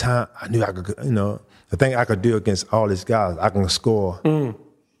during that time, I knew I could, the thing I could do against all these guys, I can score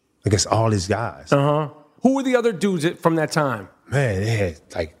against all these guys. Who were the other dudes from that time? Man, they had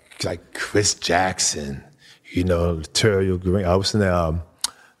like Chris Jackson, Laterrial Green. I was in there,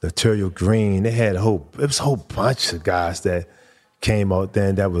 Laterrial Green. They had a whole bunch of guys that came out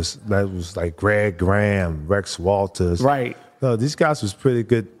then. That was like Greg Graham, Rex Walters. Right. These guys was pretty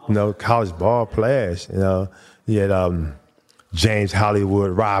good, college ball players. You had James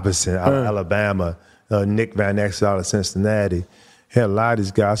Hollywood Robinson out of Alabama, Nick Van Exel out of Cincinnati. Had a lot of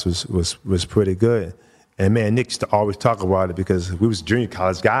these guys was pretty good. And, man, Nick used to always talk about it because we was junior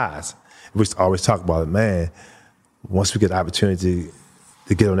college guys. We used to always talk about it, man. Once we get the opportunity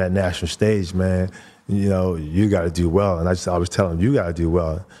to get on that national stage, man, you got to do well. And I just always tell them, you got to do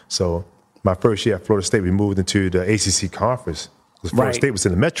well. So my first year at Florida State, we moved into the ACC conference. Florida State was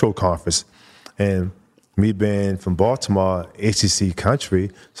in the Metro Conference. And me being from Baltimore, ACC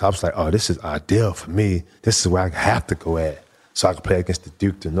country, so I was like, oh, this is ideal for me. This is where I have to go at. So I could play against the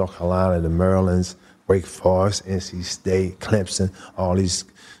Duke, the North Carolina, the Marylands, Wake Forest, NC State, Clemson, all these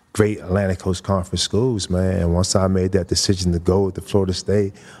great Atlantic Coast Conference schools, man. And once I made that decision to go to Florida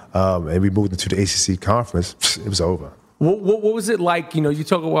State, and we moved into the ACC conference, it was over. What was it like? You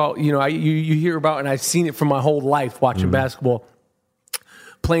talk about, you hear about, and I've seen it for my whole life watching basketball,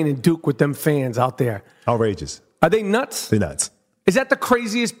 playing in Duke with them fans out there. Outrageous. Are they nuts? They're nuts. Is that the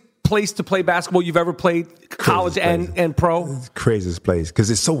craziest place to play basketball you've ever played, college and pro? It's the craziest place because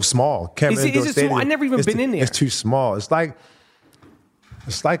it's so small. Is it small? I've never even been in there. It's too small. It's like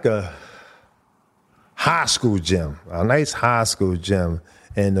a high school gym, a nice high school gym,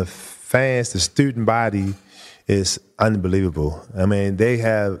 and the fans, the student body is unbelievable. I mean, they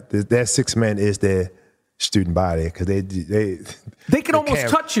have their 6-man is their student body because they can almost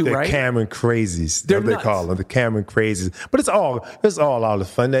touch you, right? Cameron crazies. They're nuts. They call them the Cameron crazies. But it's all the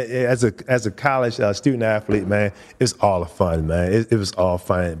fun. As a college student athlete, man, it's all the fun, man. It was all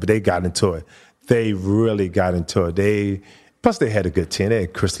fun. But they got into it. They really got into it. Plus they had a good team. They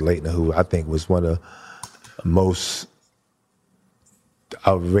had Crystal Laettner, who I think was one of the most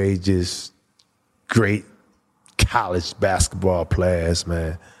outrageous, great college basketball players,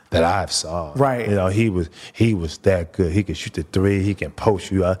 man, that I've saw. Right. He was that good. He could shoot the three. He can post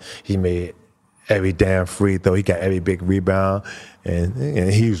you up. He made every damn free throw. He got every big rebound,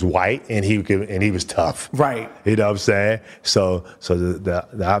 and he was white and he was tough. Right. You know what I'm saying? So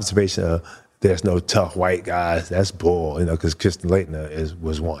the observation of there's no tough white guys, that's bull. You know, because Christian Laettner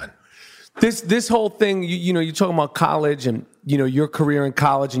was one. This whole thing, you know, you're talking about college and, you know, your career in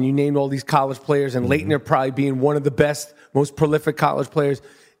college, and you named all these college players, and Laettner probably being one of the best, most prolific college players.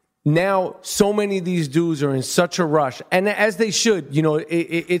 Now, so many of these dudes are in such a rush, and as they should. You know,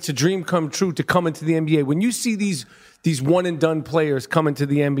 it's a dream come true to come into the NBA. When you see these one-and-done players come into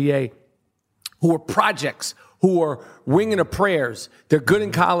the NBA who are projects, who are winging of prayers. They're good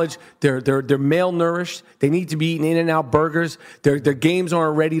in college. They're malnourished. They need to be eating In-N-Out burgers. Their games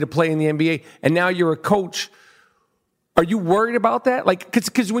aren't ready to play in the NBA. And now you're a coach. Are you worried about that? Like,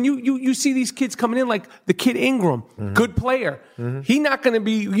 because when you see these kids coming in, like the kid Ingram, good player, he's not going to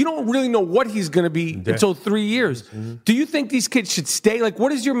be. You don't really know what he's going to be until 3 years. Do you think these kids should stay? Like,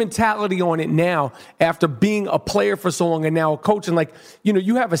 what is your mentality on it now after being a player for so long and now a coach? And like, you know,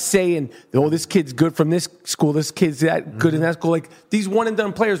 you have a say in, oh, this kid's good from this school, this kid's that good in that school. Like these one and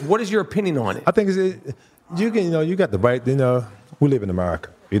done players, what is your opinion on it? I think you got the right. You know, we live in America.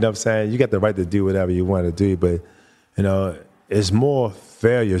 You know what I'm saying? You got the right to do whatever you want to do, but. You know, it's more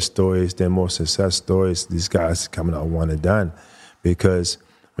failure stories than more success stories. These guys coming out one and done, because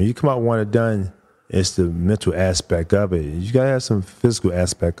when you come out one and done, it's the mental aspect of it. You gotta have some physical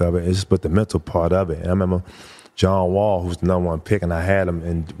aspect of it. It's just but the mental part of it. And I remember John Wall, who's the number one pick, and I had him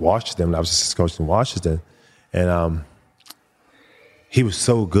in Washington when I was just coaching in Washington, and he was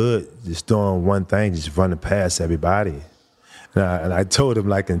so good just doing one thing, just running past everybody. And I told him,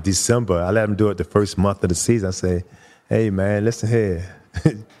 like in December, I let him do it the first month of the season. I say, hey, man, listen here.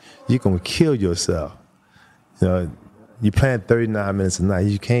 You're going to kill yourself. You know, you're playing 39 minutes a night.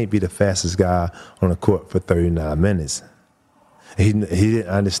 You can't be the fastest guy on the court for 39 minutes. He didn't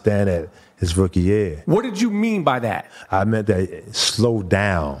understand that his rookie year. What did you mean by that? I meant that slow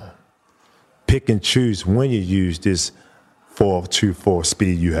down. Pick and choose when you use this 4.24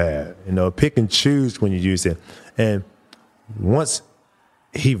 speed you have. You know, pick and choose when you use it. And once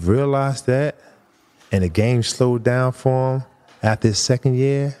he realized that, and the game slowed down for him after his second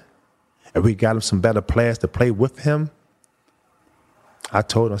year, and we got him some better players to play with him, I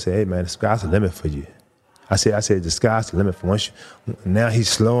told him, I said, hey, man, the sky's the limit for you. I said, the sky's the limit for once. Now he's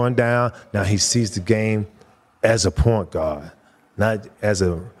slowing down. Now he sees the game as a point guard, not as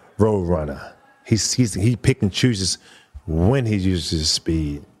a road runner. He pick and chooses when he uses his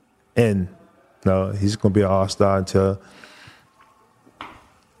speed. And no, he's going to be an all-star until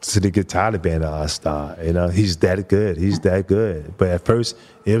they get tired of being an all-star. You know, he's that good. He's that good. But at first,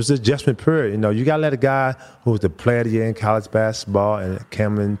 it was an adjustment period. You know, you got to let a guy who was the player of the year in college basketball and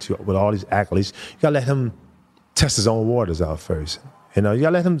came into with all these accolades, you got to let him test his own waters out first. You know, you got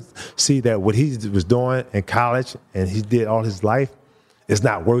to let him see that what he was doing in college and he did all his life is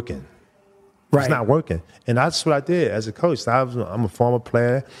not working. Right. It's not working. And that's what I did as a coach. I'm a former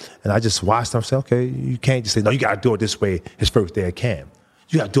player, and I just watched him say, okay, you can't just say, no, you got to do it this way his first day at camp.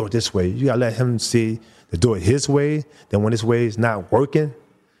 You got to do it this way. You got to let him see to do it his way. Then when his way is not working,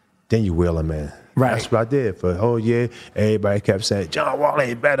 then you will him in. Right. That's what I did for a whole year. Everybody kept saying, John Wall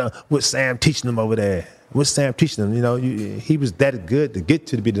ain't better. What's Sam teaching him over there? What's Sam teaching him? You know, he was that good to get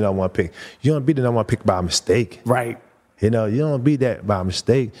to be the number one pick. You don't be the number one pick by mistake. Right. You know, you don't be that by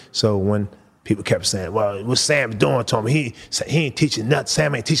mistake. So when people kept saying, well, what's Sam doing to him? He ain't teaching nothing.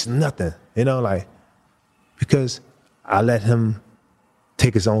 Sam ain't teaching nothing. You know, like, because I let him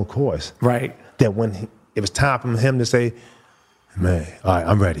take his own course. Right. That when it was time for him to say, man, all right,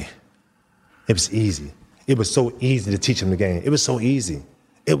 I'm ready. It was easy. It was so easy to teach him the game. It was so easy.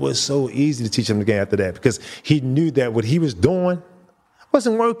 It was so easy to teach him the game after that because he knew that what he was doing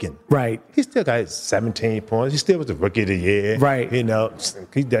wasn't working. Right. He still got 17 points. He still was the rookie of the year. Right. You know,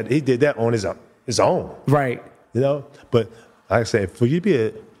 he did that on his own. Right. You know, but like I said, for you to be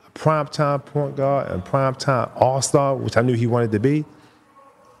a primetime point guard and primetime all-star, which I knew he wanted to be,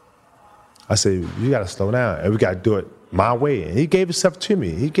 I said, you got to slow down, and we got to do it my way. And he gave himself to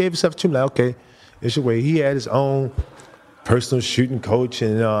me. Like, okay, it's your way. He had his own personal shooting coach,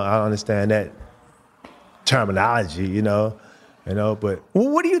 and I understand that terminology, you know, but. Well,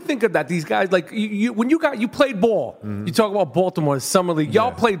 what do you think of that? These guys, like, when you played ball, you talk about Baltimore, the Summer League,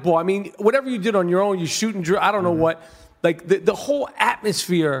 y'all played ball. I mean, whatever you did on your own, you shoot and drill, I don't know what. Like, the whole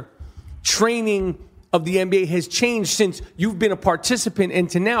atmosphere, training of the NBA has changed since you've been a participant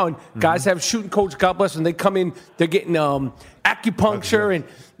into now. And guys have shooting coach, God bless them. They come in, they're getting acupuncture and,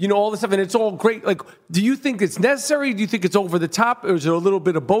 all this stuff, and it's all great. Like, do you think it's necessary? Do you think it's over the top? Or is it a little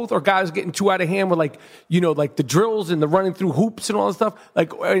bit of both? Or guys getting too out of hand with, like the drills and the running through hoops and all that stuff?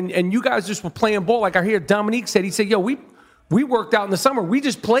 Like, and you guys just were playing ball. Like I hear Dominique said, he said, yo, we worked out in the summer. We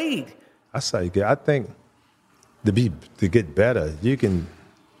just played. That's how you get. I think to get better,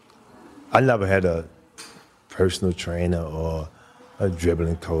 I never had a personal trainer or a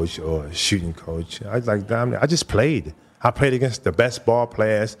dribbling coach or a shooting coach. I just played. I played against the best ball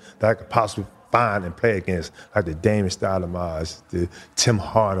players that I could possibly find and play against, like the Damon Stoudemires, the Tim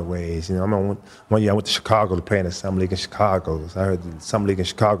Hardaways. I remember one year I went to Chicago to play in the Summer League in Chicago. So I heard the Summer League in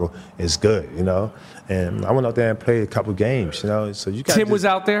Chicago is good, And I went out there and played a couple games, So you got Tim was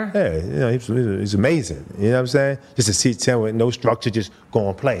out there? Yeah, he was amazing. You know what I'm saying? Just to see Tim with no structure, just go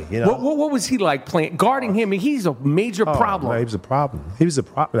and play. What was he like playing, guarding him? He's a major problem. Man, he was a problem. He was a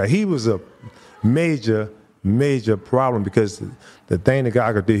problem. He was a major problem because the thing the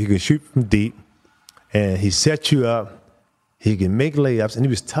guy could do, he could shoot from deep, and he set you up. He can make layups, and he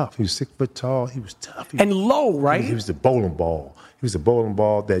was tough. He was 6 foot tall. He was tough. And low, right? He was the bowling ball. He was a bowling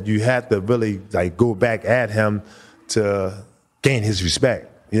ball that you had to really go back at him to gain his respect.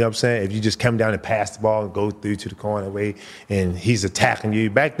 You know what I'm saying? If you just come down and pass the ball and go through to the corner away, and he's attacking you.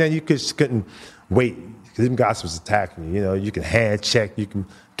 Back then, you couldn't wait because them guys was attacking you. You can hand check.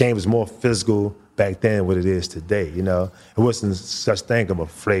 Game was more physical back then than what it is today. It wasn't such thing of a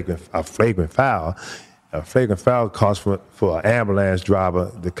flagrant foul. A flagrant foul calls for an ambulance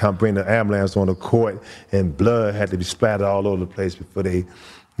driver to come bring the ambulance on the court, and blood had to be splattered all over the place before they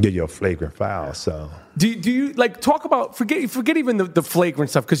get you a flagrant foul. So do you talk about forget even the flagrant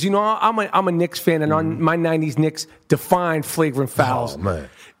stuff, because I'm a Knicks fan, and on my 90s Knicks defined flagrant fouls. Oh man!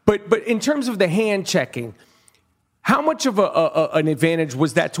 But in terms of the hand checking, how much of an advantage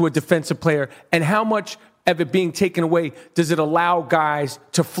was that to a defensive player, and how much of it being taken away does it allow guys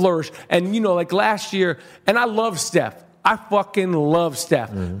to flourish? And, like last year, and I love Steph. I fucking love Steph.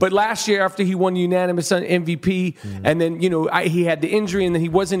 Mm-hmm. But last year, after he won unanimous MVP, and then, he had the injury, and then he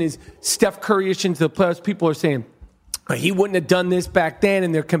wasn't as Steph Curry-ish into the playoffs, people are saying, he wouldn't have done this back then,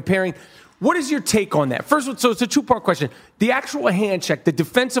 and they're comparing. What is your take on that? First, so it's a two-part question. The actual hand check, the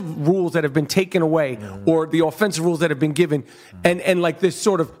defensive rules that have been taken away, or the offensive rules that have been given, and like this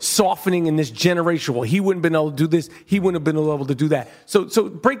sort of softening in this generational. He wouldn't have been able to do this. He wouldn't have been able to do that. So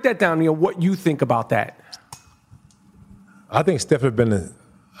break that down, what you think about that. I think Steph had been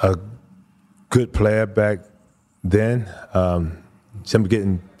a good player back then. Him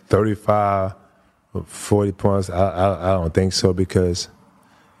getting 35 or 40 points, I don't think so, because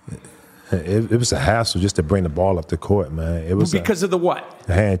it was a hassle just to bring the ball up the court, man. It was because of the what?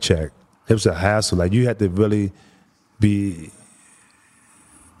 The hand check. It was a hassle. Like, you had to really be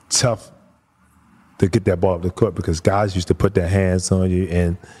tough to get that ball up the court, because guys used to put their hands on you.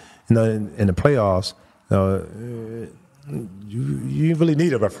 And in the playoffs, you really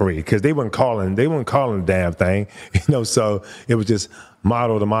need a referee, because they weren't calling the damn thing. So it was just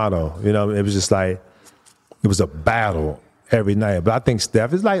motto to motto. It was just like it was a battle every night. But I think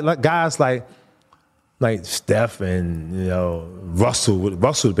Steph is like guys like Steph and Russell.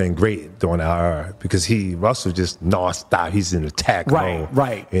 Russell's been great during our era, because Russell just nonstop. He's in attack mode.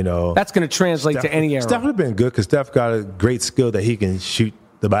 Right. That's going to translate to any era. Steph would have been good, because Steph got a great skill that he can shoot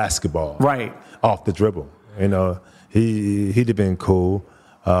the basketball off the dribble. He'd have been cool.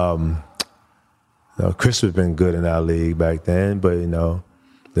 Chris would have been good in our league back then, but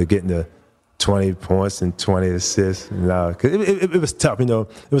they're getting the 20 points and 20 assists. Cause it was tough. It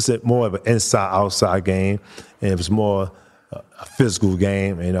was more of an inside-outside game, and it was more a physical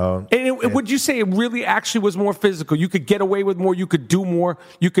game. And would you say it really actually was more physical? You could get away with more. You could do more.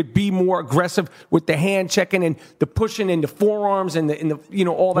 You could be more aggressive with the hand checking and the pushing and the forearms and the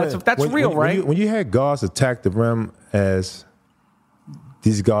all that stuff. That's real, right? When you had guards attack the rim as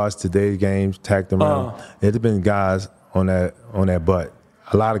these guys today games attack the rim, there'd have been guys on that butt.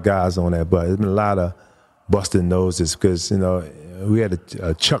 A lot of guys on that butt. There's been a lot of busted noses, because we had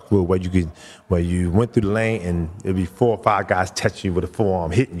a chuck rule where you went through the lane and it'd be 4 or 5 guys touching you with a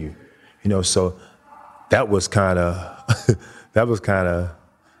forearm, hitting you. So that was kind of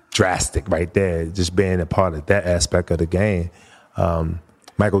drastic right there, just being a part of that aspect of the game.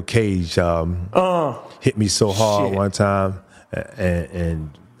 Michael Cage hit me so hard one time,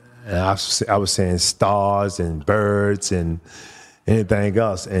 and I was saying stars and birds and anything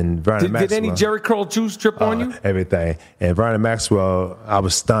else. And Vernon Maxwell. Did any Jerry Curl juice drip on you? Everything. And Vernon Maxwell, I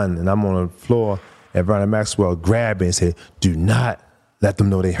was stunned, and I'm on the floor, and Vernon Maxwell grabbed me and said, "Do not let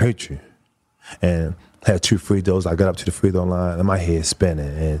them know they hurt you." And I had 2 free throws. I got up to the free throw line, and my head spinning.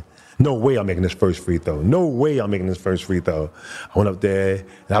 And no way I'm making this first free throw. No way I'm making this first free throw. I went up there,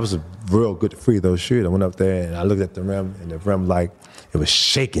 and I was a real good free throw shooter. I went up there, and I looked at the rim, and the rim, like, it was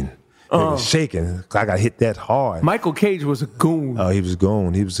shaking. It was shaking. I got hit that hard. Michael Cage was a goon. Oh, he was a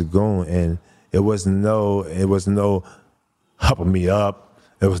goon. He was a goon, and it wasn't no hupping me up.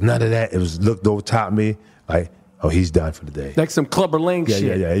 It was none of that. It was looked over top of me like, oh, he's done for the day. Like some Clubber Lang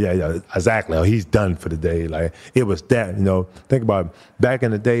shit. Yeah. Exactly. Oh, he's done for the day. Like, it was that, think about it. Back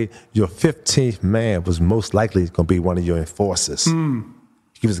in the day, your 15th man was most likely going to be one of your enforcers.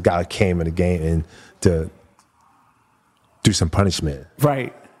 He was a guy that came in the game and to do some punishment.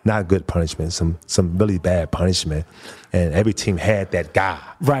 Right. Not good punishment, some really bad punishment. And every team had that guy.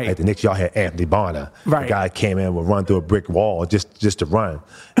 Right. Like the Knicks, y'all had Anthony Bonner. Right. The guy came in and would run through a brick wall just to run.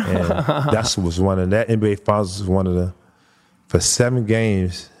 And that NBA Finals was one of the, for 7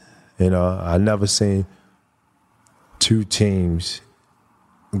 games, I never seen 2 teams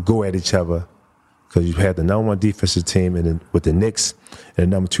go at each other, because you had the number 1 defensive team with the Knicks and the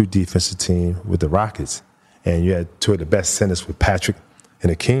number 2 defensive team with the Rockets. And you had 2 of the best centers with Patrick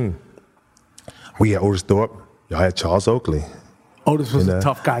and Akeem. We had Otis Thorpe. Y'all had Charles Oakley. Otis was a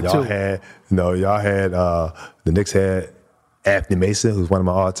tough guy, y'all too. The Knicks had Anthony Mason, who's one of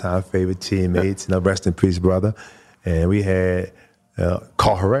my all-time favorite teammates, rest in peace, brother. And we had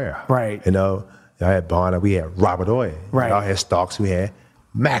Carl Herrera. Right. Y'all had Bonner. We had Robert Ory. Right. Y'all had Starks. We had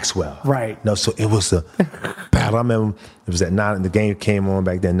Maxwell. Right. So it was a battle. I remember it was at 9, the game came on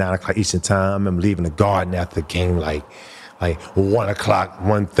back then, 9 o'clock Eastern time. I remember leaving the garden after the game like 1 o'clock,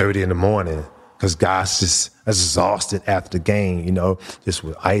 1:30 in the morning, because guys just exhausted after the game, just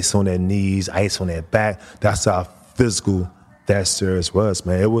with ice on their knees, ice on their back. That's how physical that series was,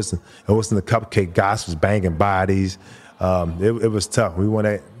 man. It wasn't a cupcake. Guys was banging bodies. It was tough. We won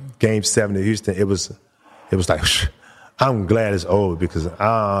that Game 7 in Houston. It was like, I'm glad it's over, because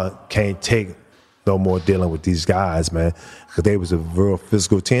I can't take no more dealing with these guys, man, because they was a real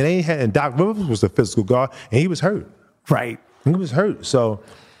physical team. And Doc Rivers was a physical guard, and he was hurt. Right. He was hurt. So,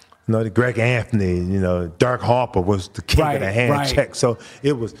 the Greg Anthony, Dirk Harper was the king of the hand check. So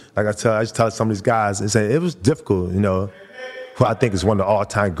it was, like I just tell some of these guys, it was difficult, who I think is one of the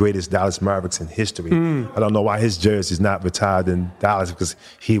all-time greatest Dallas Mavericks in history. I don't know why his jersey is not retired in Dallas, because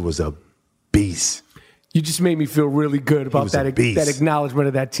he was a beast. You just made me feel really good about that acknowledgement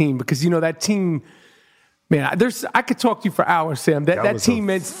of that team, because, that team, man, I could talk to you for hours, Sam. That team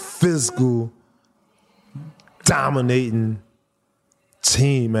meant physical, dominating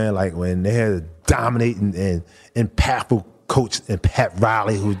team, man. Like when they had a dominating and impactful coach and Pat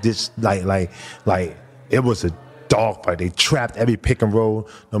Riley, who just like it was a dogfight. They trapped every pick and roll,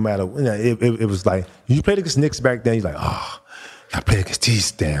 no matter. It was like you played against Knicks back then. You're like, I played against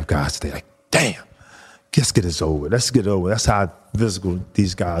these damn guys today. Like, damn. Let's get this over. Let's get it over. That's how physical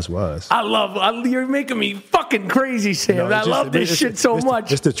these guys was. You're making me fucking crazy, Sam. I love this shit so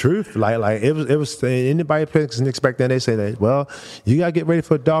much. It's the truth. Like it was. Anybody playing against Knicks back then, they say that. Well, you gotta get ready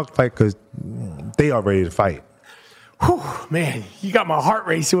for a dog fight, because they are ready to fight. Whew, man, you got my heart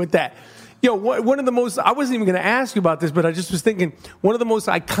racing with that. One of the most. I wasn't even going to ask you about this, but I just was thinking one of the most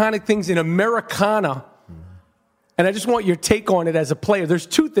iconic things in Americana. And I just want your take on it as a player. There's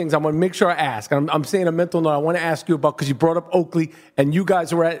 2 things I want to make sure I ask. I'm saying a mental note I want to ask you about, because you brought up Oakley, and you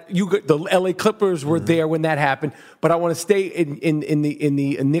guys were the LA Clippers were there when that happened. But I want to stay in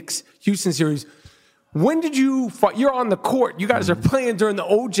the Knicks Houston series. When did you fight? You're on the court. You guys are playing during the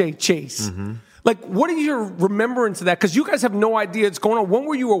OJ chase. Like, what are your remembrance of that? Because you guys have no idea what's going on. When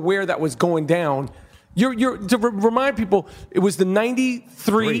were you aware that was going down? To remind people, it was the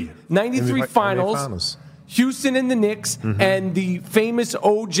 93 finals. Houston and the Knicks, and the famous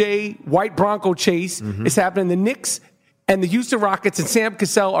OJ White Bronco chase is happening. The Knicks and the Houston Rockets and Sam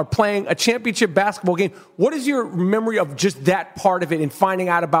Cassell are playing a championship basketball game. What is your memory of just that part of it and finding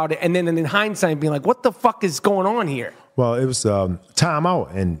out about it, and then in hindsight being like, what the fuck is going on here? Well, it was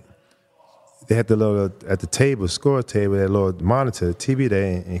timeout, and they had the little, at the table, score table, that little monitor, TV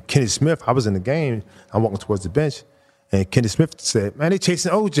there, and Kenny Smith, I was in the game, I'm walking towards the bench, and Kenny Smith said, man, they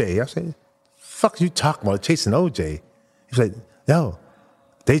chasing OJ. I said, fuck you talking about, chasing OJ? He's like, yo,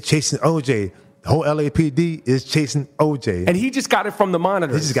 they chasing OJ. The whole LAPD is chasing OJ. And he just got it from the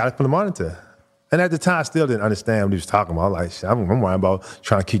monitor. He just got it from the monitor. And at the time, I still didn't understand what he was talking about. Like, I'm worrying about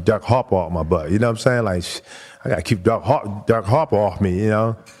trying to keep Dirk Harper off my butt. You know what I'm saying? Like, I got to keep Dirk Harper off me,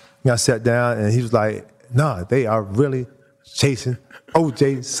 And I sat down, and he was like, nah, they are really chasing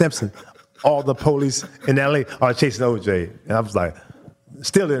OJ Simpson. All the police in LA are chasing OJ. And I was like,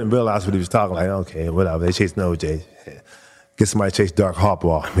 still didn't realize what he was talking. Like, okay, whatever. They chasing OJ. get somebody to chase Dark Harper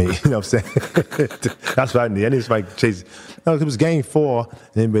off me. You know what I'm saying? That's what I need. I need somebody to chase. No, it was game 4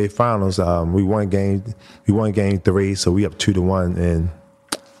 in the NBA Finals. We won game 3, so we up 2-1,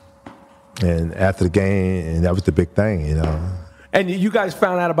 and after the game, and that was the big thing, you know. And you guys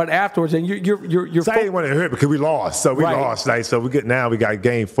found out about it afterwards, and you're. So I didn't want to hear it because we lost. So we lost. Like, so we got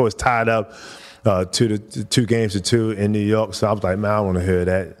game 4. It's tied up 2 games to 2 in New York. So I was like, man, I don't want to hear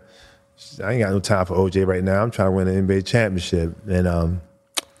that. I ain't got no time for OJ right now. I'm trying to win an NBA championship. And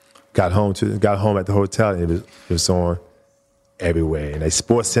got home at the hotel, and it was on everywhere. And the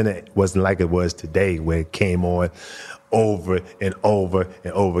Sports Center wasn't like it was today, where it came on over and over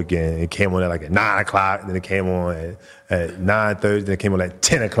and over again. It came on at 9 o'clock, then it came on at 9:30, then it came on at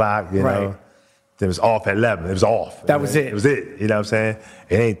 10 o'clock, you know. Then it was off at 11. It was off. That was it. It was it, you know what I'm saying?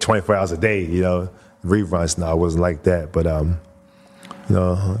 It ain't 24 hours a day, you know. Reruns now, it wasn't like that. But, you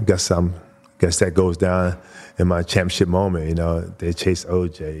know, I guess that goes down in my championship moment, you know. They chased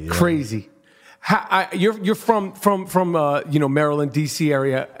OJ. You know? Crazy. You're from Maryland, D.C.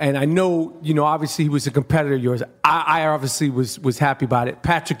 area, and I know, obviously he was a competitor of yours. I obviously was happy about it.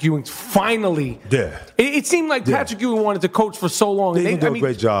 Patrick Ewing finally. Yeah. It seemed like Patrick Ewing wanted to coach for so long. He's going to do a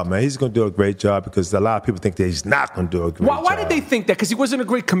great job, man. He's going to do a great job because a lot of people think that he's not going to do a great job. Why did they think that? Because he wasn't a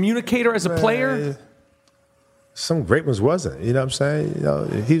great communicator as a player? Some great ones wasn't. You know what I'm saying? You know,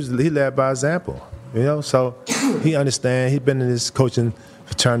 he led by example. You know, so he understands. He's been in this coaching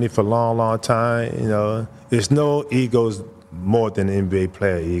fraternity for a long, long time. You know, there's no egos more than NBA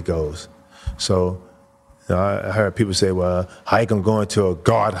player egos. So, I heard people say, "Well, how you gonna go into a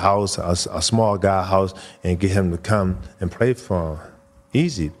guard house, a small guy house, and get him to come and play for him?"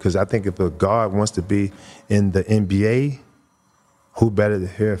 Easy, because I think if a guard wants to be in the NBA, who better to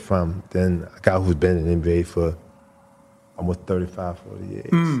hear from than a guy who's been in the NBA for almost 35, 40 years?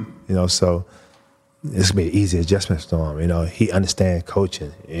 You know, so. It's gonna be an easy adjustment for him. You know, he understands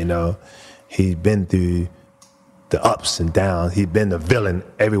coaching. You know, he's been through the ups and downs. He's been the villain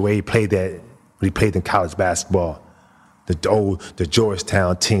everywhere he played that when he played in college basketball. The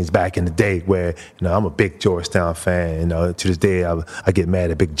Georgetown teams back in the day, where I'm a big Georgetown fan. You know, to this day I get mad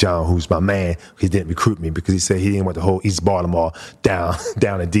at Big John, who's my man. He didn't recruit me because he said he didn't want the whole East Baltimore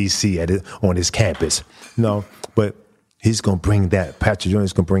down in D.C. on his campus. You know, but he's gonna bring that. Patrick Ewing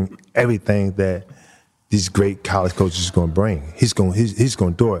is gonna bring everything that these great college coaches are going to bring. He's going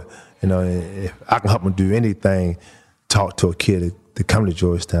to do it. You know, if I can help him do anything, talk to a kid to come to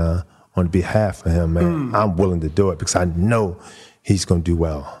Georgetown on behalf of him, man, I'm willing to do it because I know he's going to do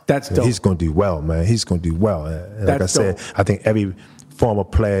well. That's dope. He's going to do well, man. He's going to do well. And like I said, I think every former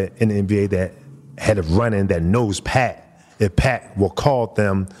player in the NBA that had a run-in that knows Pat, if Pat will call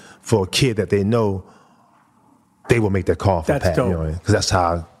them for a kid that they know, they will make that call for Pat. You know, because that's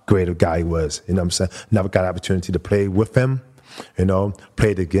how great a guy he was. You know what I'm saying? Never got an opportunity to play with him,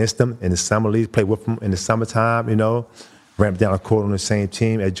 played against him in the summer league, played with him in the summertime, ran down the court on the same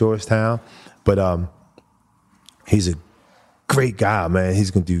team at Georgetown. But he's a great guy, man. He's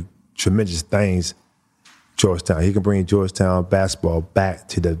going to do tremendous things, Georgetown. He can bring Georgetown basketball back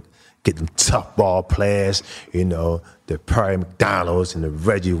to get them tough ball players, the Perry McDonald's and the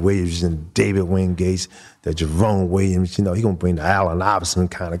Reggie Williams and David Wingates, the Jerome Williams. He's going to bring the Allen Iverson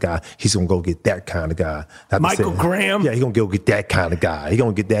kind of guy. He's going to go get that kind of guy. Michael Graham? Yeah, he's going to go get that kind of guy. He's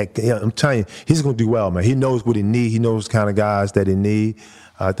going to get that. I'm telling you, he's going to do well, man. He knows what he needs. He knows the kind of guys that he needs.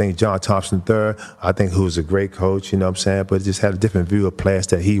 I think John Thompson III, who's a great coach, but just had a different view of players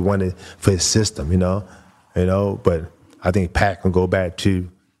that he wanted for his system, But I think Pat can go back to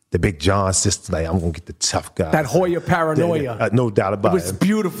the Big John system. Like, I'm going to get the tough guy. That Hoya paranoia. No doubt about it. It was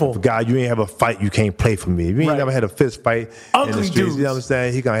beautiful. Guy, you ain't have a fight, you can't play for me. If you ain't never had a fist fight ugly in the streets, dudes. you know what I'm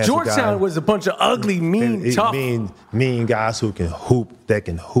saying? He gonna have Georgetown was a bunch of ugly, mean, tough. Mean guys who can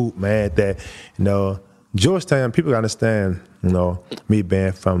hoop, man. Georgetown, people gotta understand, me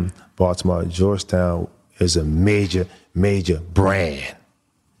being from Baltimore, Georgetown is a major, major brand.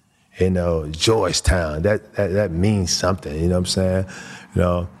 Georgetown, that means something, you know what I'm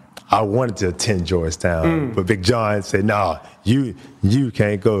saying? I wanted to attend Georgetown, but Big John said, "No, you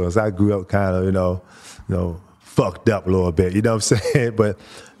can't go." Because I grew up kind of, fucked up a little bit. You know what I'm saying? But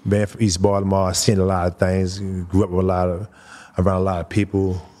being from East Baltimore, I seen a lot of things. Grew up with around a lot of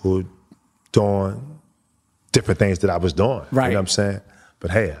people who doing different things that I was doing. Right. You know what I'm saying?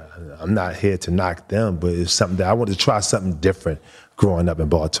 But hey, I'm not here to knock them. But it's something that I wanted to try something different. Growing up in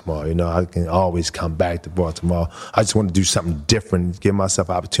Baltimore, I can always come back to Baltimore. I just want to do something different, give myself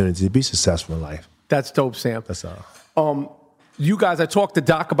an opportunity to be successful in life. That's dope, Sam. That's all. You guys, I talked to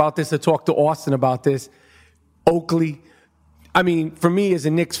Doc about this. I talked to Austin about this. Oakley. For me as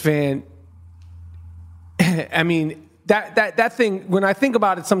a Knicks fan, that that thing, when I think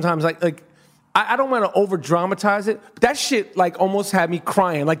about it sometimes, like I don't want to over dramatize it, but that shit like almost had me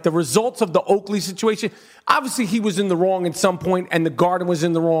crying. Like the results of the Oakley situation, obviously he was in the wrong at some point, and the Garden was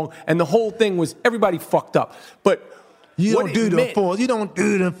in the wrong, and the whole thing was everybody fucked up. But you don't do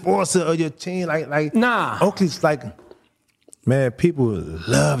the enforcer of your team like nah. Oakley's like, man, people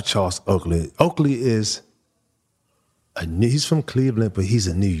love Charles Oakley. Oakley is he's from Cleveland, but he's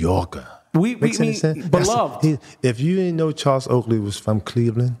a New Yorker. Makes any sense? Beloved. If you didn't know Charles Oakley was from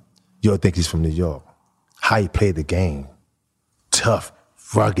Cleveland, you'll think he's from New York. How he played the game. Tough,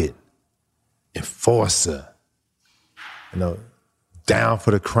 rugged, enforcer. Down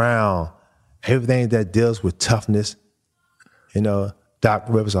for the crown. Everything that deals with toughness. Doc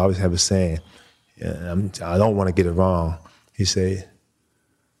Rivers always have a saying, I don't want to get it wrong. He say,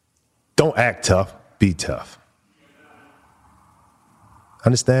 don't act tough, be tough.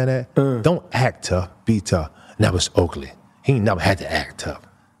 Understand that? Don't act tough, be tough. And that was Oakley. He never had to act tough.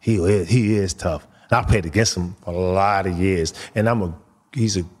 He is tough. And I played against him for a lot of years. And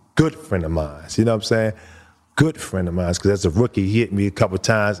he's a good friend of mine. You know what I'm saying? Good friend of mine. Because as a rookie, he hit me a couple of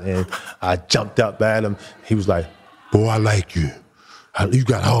times, and I jumped up at him. He was like, boy, I like you. You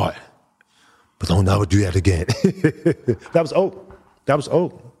got heart. But don't ever do that again. That was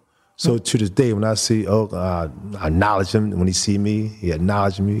Oak. So to this day, when I see Oak, I acknowledge him. When he see me, he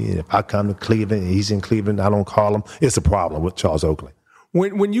acknowledges me. And if I come to Cleveland and he's in Cleveland, I don't call him. It's a problem with Charles Oakley.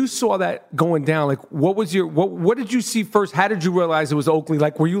 When you saw that going down, like what did you see first? How did you realize it was Oakley?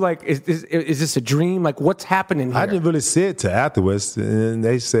 Like, were you like, is this a dream? Like, what's happening here? I didn't really see it till afterwards. And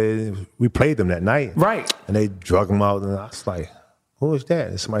they said, we played them that night. Right. And they drug him out. And I was like, who was that?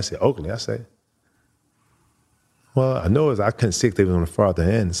 And somebody said, Oakley. I said, well, I know I couldn't see if they was on the farther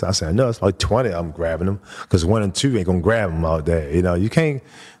end. So I said, I know it's like 20 of them grabbing him, because 1 and 2 ain't going to grab him out there. You can't,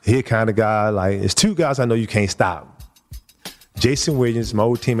 he kind of guy, like, it's 2 guys I know you can't stop. Jason Williams, my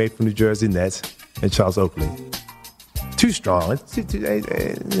old teammate from New Jersey Nets, and Charles Oakley. Too strong.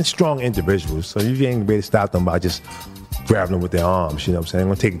 Strong individuals. So you ain't ready to stop them by just grabbing them with their arms. You know what I'm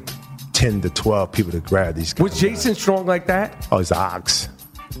saying? It's going to take 10 to 12 people to grab these guys. Was Jason strong like that? Oh, he's an ox.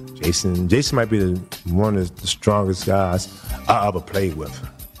 Jason might be one of the strongest guys I ever played with.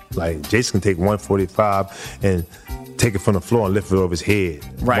 Like, Jason can take 145 and take it from the floor and lift it over his head.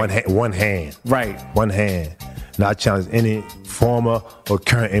 Right. One hand. Right. One hand. And I challenge any former or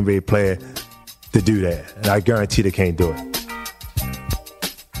current NBA player to do that. And I guarantee they can't do it.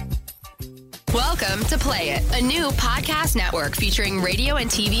 Welcome to Play It, a new podcast network featuring radio and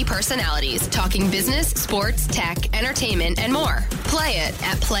TV personalities talking business, sports, tech, entertainment, and more. Play it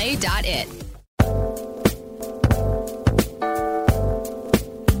at play.it.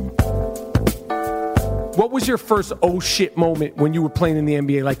 What was your first oh shit moment when you were playing in the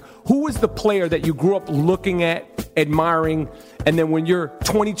NBA? Like, who was the player that you grew up looking at, admiring, and then when you're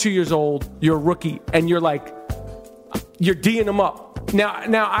 22 years old, you're a rookie, and you're like, you're D'ing them up?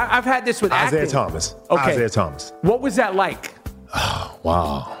 Now, I've had this with Isaiah acting. Thomas. Okay. Isaiah Thomas. What was that like? Oh,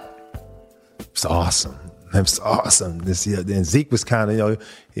 wow. It's awesome. It was awesome. And Zeke was kind of,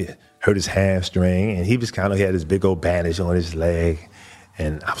 he hurt his hamstring, and he was kind of, he had this big old bandage on his leg.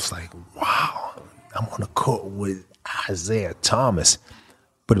 And I was like, wow, I'm on the court with Isaiah Thomas.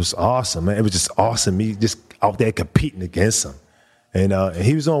 But it was awesome, man. It was just awesome. Me just out there competing against him. And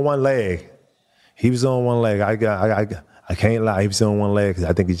he was on one leg. I can't lie. He was on one leg.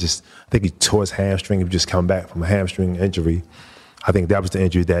 I think he tore his hamstring. He was just coming back from a hamstring injury. I think that was the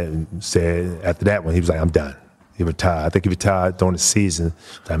injury that said after that one, he was like, I'm done. He retired. I think he retired during the season.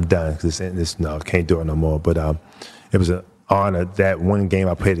 I'm done. I can't do it no more. But it was an honor that one game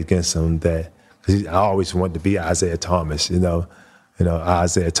I played against him that, because I always wanted to be Isaiah Thomas,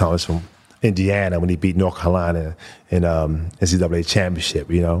 Isaiah Thomas from Indiana when he beat North Carolina in NCAA championship,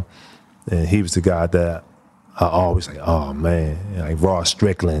 And he was the guy that I always like, oh man, like Ross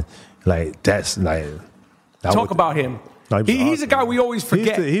Strickland, like that's like. Talk about him. No, he's a guy we always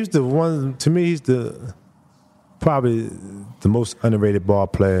forget. He's the one. To me, he's probably the most underrated ball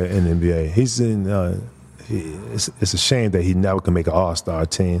player in the NBA. He's in. It's a shame that he never can make an All-Star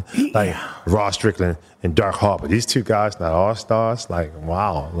team. Like Ross Strickland and Dirk Harper. These 2 guys not All-Stars. Like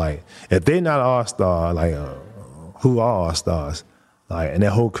wow. Like if they're not All-Star, like who are All-Stars? Like in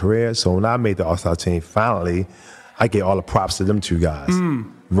their whole career. So when I made the All-Star team, finally, I get all the props to them 2 guys,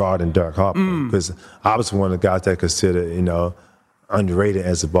 Rod and Dirk Harper, because I was one of the guys that considered, underrated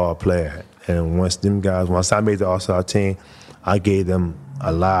as a ball player. And once I made the All-Star team, I gave them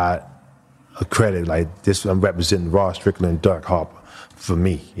a lot of credit. Like this, I'm representing Ross Strickland and Dirk Harper for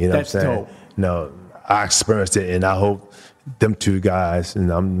me. You know That's what I'm saying? dope. I experienced it, and I hope them 2 guys,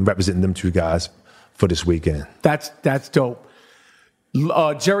 and I'm representing them 2 guys for this weekend. That's dope.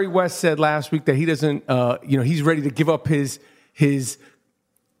 Jerry West said last week that he doesn't, he's ready to give up his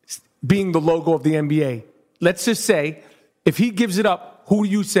being the logo of the NBA. Let's just say, if he gives it up, who do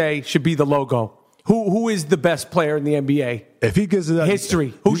you say should be the logo? Who is the best player in the NBA? If he gives it up,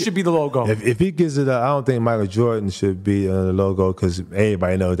 history. Who should be the logo? If he gives it up, I don't think Michael Jordan should be on the logo because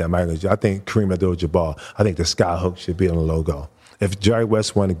everybody knows that Michael Jordan. I think Kareem Abdul-Jabbar. I think the skyhook should be on the logo. If Jerry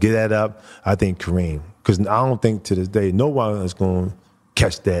West want to get that up, I think Kareem. Because I don't think to this day no one is going to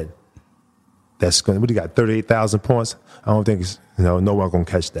catch that. That's going. What do you got? 38,000 points. I don't think no one going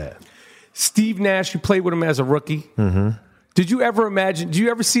to catch that. Steve Nash, you played with him as a rookie. Mm-hmm. Did you ever imagine? Do you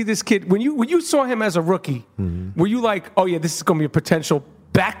ever see this kid when you saw him as a rookie? Mm-hmm. Were you like, oh yeah, this is going to be a potential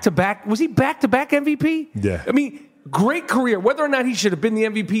back-to-back? Was he back-to-back MVP? Yeah. I mean, great career. Whether or not he should have been the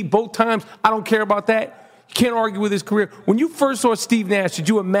MVP both times, I don't care about that. You can't argue with his career. When you first saw Steve Nash, did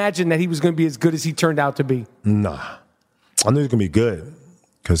you imagine that he was going to be as good as he turned out to be? Nah, I knew he was going to be good.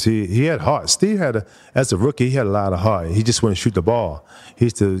 Because he had heart. Steve as a rookie, he had a lot of heart. He just wouldn't shoot the ball. I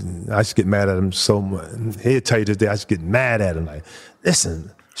used to get mad at him so much. He'd tell you today, I used to get mad at him. Like,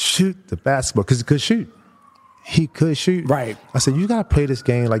 listen, shoot the basketball, because he could shoot. He could shoot. Right. I said, you got to play this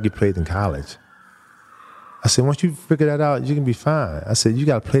game like you played in college. I said, once you figure that out, you can be fine. I said, you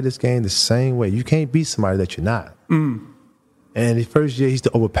got to play this game the same way. You can't beat somebody that you're not. Mm. And the first year, he used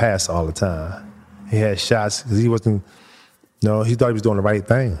to overpass all the time. He had shots because he wasn't. No, he thought he was doing the right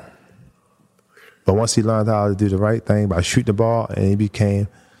thing. But once he learned how to do the right thing by shooting the ball, and he became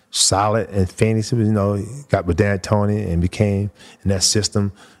solid and Phoenix, he got with D'Antoni and became in that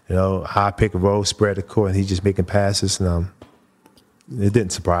system, high pick and roll, spread the court, and he's just making passes. And it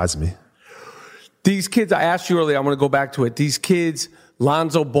didn't surprise me. These kids, I asked you earlier, I'm going to go back to it. These kids,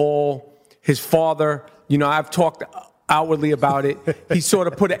 Lonzo Ball, his father, I've talked outwardly about it. He sort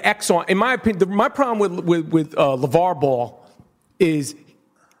of put an X on. In my opinion, my problem with LeVar Ball is,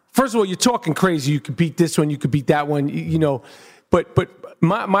 first of all, you're talking crazy. You could beat this one, you could beat that one, But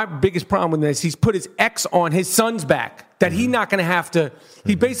my biggest problem with this, he's put his X on his son's back, that he's not going to have to.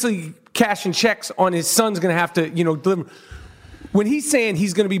 He basically cashing checks on his son's going to have to, deliver. When he's saying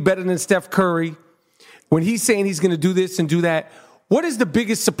he's going to be better than Steph Curry, when he's saying he's going to do this and do that, what is the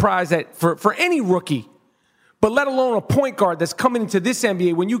biggest surprise that for any rookie? But let alone a point guard that's coming into this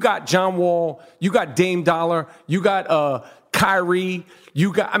NBA when you got John Wall, you got Dame Dollar, you got Kyrie,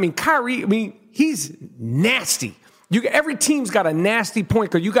 Kyrie, he's nasty. Every team's got a nasty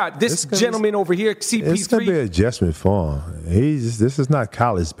point guard. You got this gentleman over here, CP3. It's going to be an adjustment for him. This is not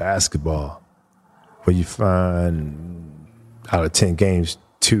college basketball where you find out of 10 games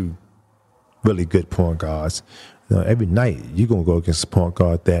 2 really good point guards. Every night you're going to go against a point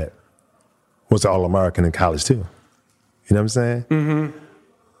guard that was an All-American in college too. You know what I'm saying? Mm-hmm.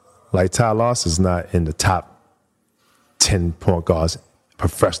 Like Ty Lawson's not in the top 10 point guards,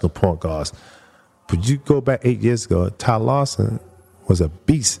 professional point guards. But you go back 8 years ago, Ty Lawson was a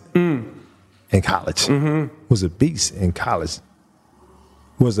beast in college. Mm-hmm. Was a beast in college.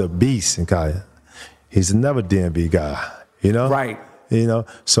 He's another DMV guy, Right.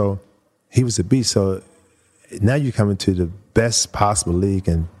 So he was a beast. So now you come into the best possible league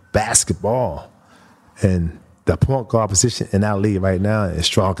in basketball, and the point guard position in our league right now is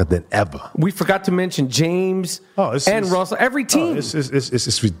stronger than ever. We forgot to mention James and Russell. Every team.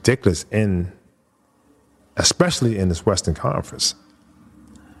 It's ridiculous, especially in this Western Conference.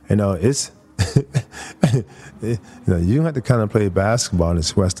 It's you don't have to kind of play basketball in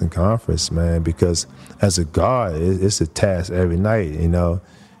this Western Conference, man, because as a guard, it's a task every night,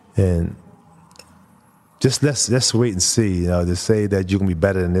 and just let's wait and see, to say that you can be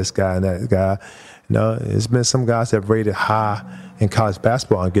better than this guy and that guy. It's been some guys that have rated high in college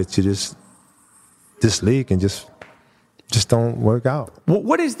basketball and get to this league and just don't work out.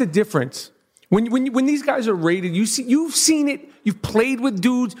 What is the difference? When these guys are rated, you've seen it. You've played with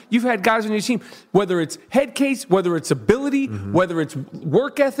dudes. You've had guys on your team, whether it's head case, whether it's ability, whether it's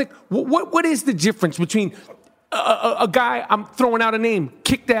work ethic. What is the difference between a guy, I'm throwing out a name,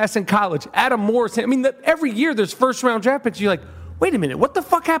 kicked ass in college, Adam Morrison? Every year there's first-round draft picks. You're like, wait a minute, what the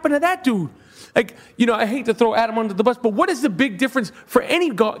fuck happened to that dude? I hate to throw Adam under the bus, but what is the big difference for any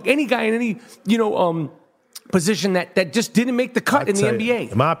guy in any, position that just didn't make the cut in the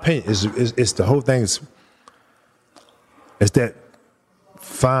NBA? In my opinion, is the whole thing is that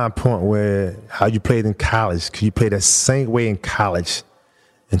fine point where how you played in college, can you play that same way in college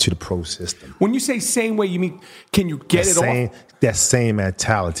into the pro system? When you say same way, you mean can you get off? That same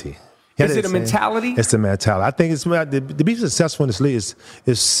mentality. Is it a mentality? It's the mentality. I think to be successful in this league is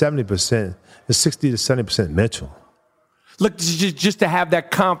 70%, it's 60 to 70% mental. Look, just to have that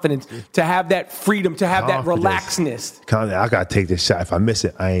confidence, to have that freedom, to have that relaxedness. I got to take this shot. If I miss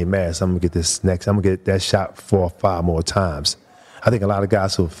it, I ain't mad. So I'm going to get this next. I'm going to get that shot 4 or 5 more times. I think a lot of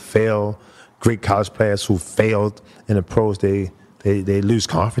guys who fail, great college players who failed in the pros, they lose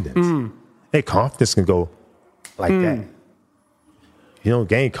confidence. Their confidence can go like that. You don't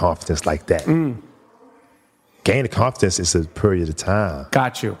gain confidence like that. Gain the confidence is a period of time.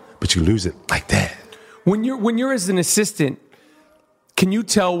 Got you. But you lose it like that. When you're as an assistant, can you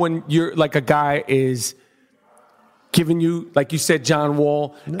tell when you're like a guy is giving you, like you said, John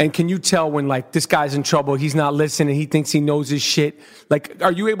Wall, and can you tell when like this guy's in trouble, he's not listening, he thinks he knows his shit? Like,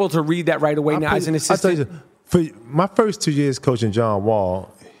 are you able to read that right away now as an assistant? I'll tell you, for my first 2 years coaching John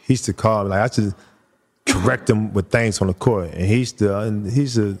Wall, he used to call me, like I used to correct him with things on the court, and he's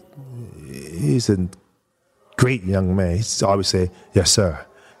a great young man. He used to always say, "Yes, sir.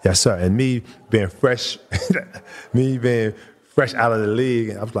 Yes, sir." And me being fresh out of the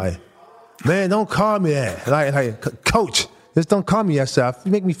league, I was like, man, don't call me that. Like, coach, just don't call me yes, sir.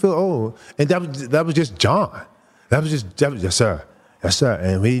 You make me feel old. And that was just John. That was yes, sir. Yes, sir.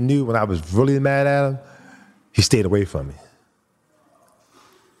 And he knew when I was really mad at him, he stayed away from me.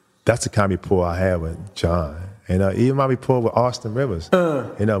 That's the kind of rapport I had with John. Even my rapport with Austin Rivers.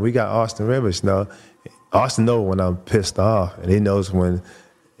 We got Austin Rivers. Austin knows when I'm pissed off, and he knows when.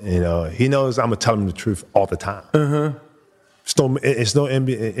 He knows I'm going to tell him the truth all the time. It's no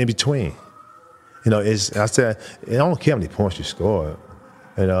in between. I said, I don't care how many points you score.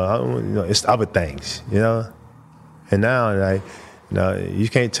 It's other things, And now, you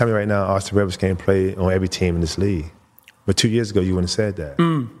can't tell me right now Austin Rivers can't play on every team in this league. But 2 years ago, you wouldn't have said that.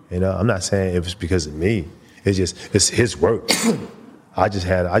 I'm not saying it was because of me. It's his work. I just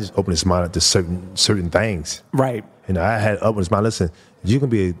opened his mind up to certain things. Right. I had opened his mind. Listen, you can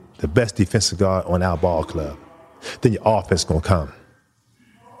be the best defensive guard on our ball club. Then your offense gonna come.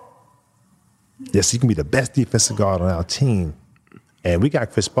 Yes, you can be the best defensive guard on our team, and we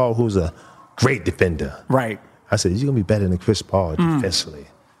got Chris Paul, who's a great defender. Right. I said you're gonna be better than Chris Paul defensively.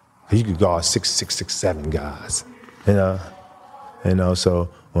 You could guard 6'6", 6'7" guys. So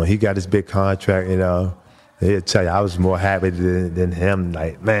when he got his big contract, he'll tell you I was more happy than him.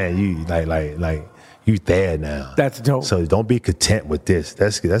 Like, man, you like you there now. That's dope. So don't be content with this.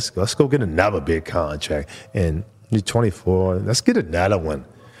 Let's go get another big contract. And you're 24. Let's get another one.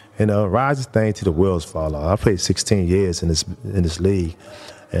 Ride this thing till the wheels fall off. I played 16 years in this league,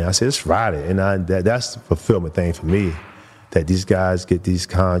 and I said let's ride it. And that's the fulfillment thing for me. That these guys get these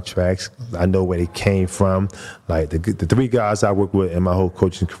contracts. I know where they came from. Like the 3 guys I work with in my whole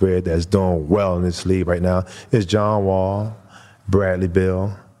coaching career that's doing well in this league right now is John Wall, Bradley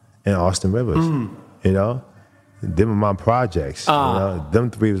Beal, and Austin Rivers. Them are my projects. Them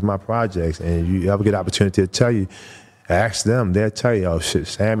 3 was my projects. And you ever get an opportunity to tell you, ask them. They'll tell you, oh shit,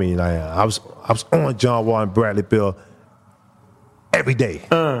 Sammy, I was on John Wall and Bradley Beal every day.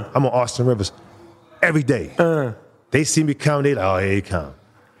 I'm on Austin Rivers every day. They see me come, they like, oh, here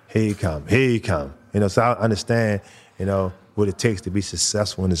he come. So I understand, what it takes to be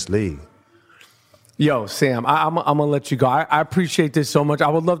successful in this league. Yo, Sam, I'm going to let you go. I appreciate this so much. I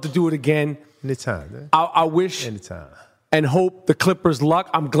would love to do it again. Anytime, man. I wish Anytime. And hope the Clippers' luck.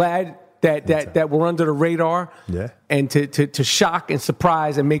 I'm glad that we're under the radar. Yeah. And to shock and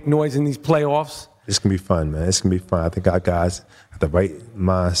surprise and make noise in these playoffs. It's going to be fun, man. It's going to be fun. I think our guys have the right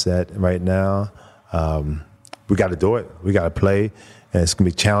mindset right now. We got to do it. We got to play. And it's going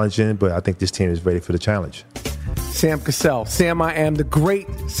to be challenging, but I think this team is ready for the challenge. Sam Cassell. Sam, I am the great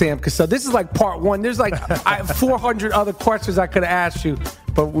Sam Cassell. This is like part 1. There's like 400 other questions I could have asked you,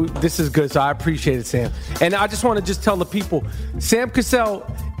 but this is good, so I appreciate it, Sam. And I just want to tell the people, Sam Cassell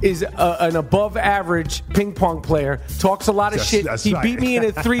is an above-average ping pong player. Talks a lot of shit. He beat me in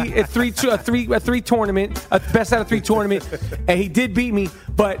a three tournament, a best out of 3 tournament, and he did beat me.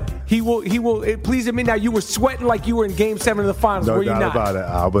 But he will. Please admit now, you were sweating like you were in Game 7 of the finals. No were you doubt not?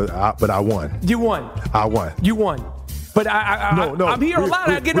 about it. But I won. You won. I won. You won. But I'm here a lot.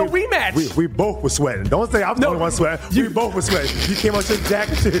 I get no rematch. We both were sweating. Don't say I was the only one sweating. We both were sweating. You came out your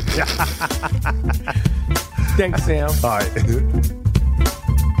jacket. Thanks, Sam. All right.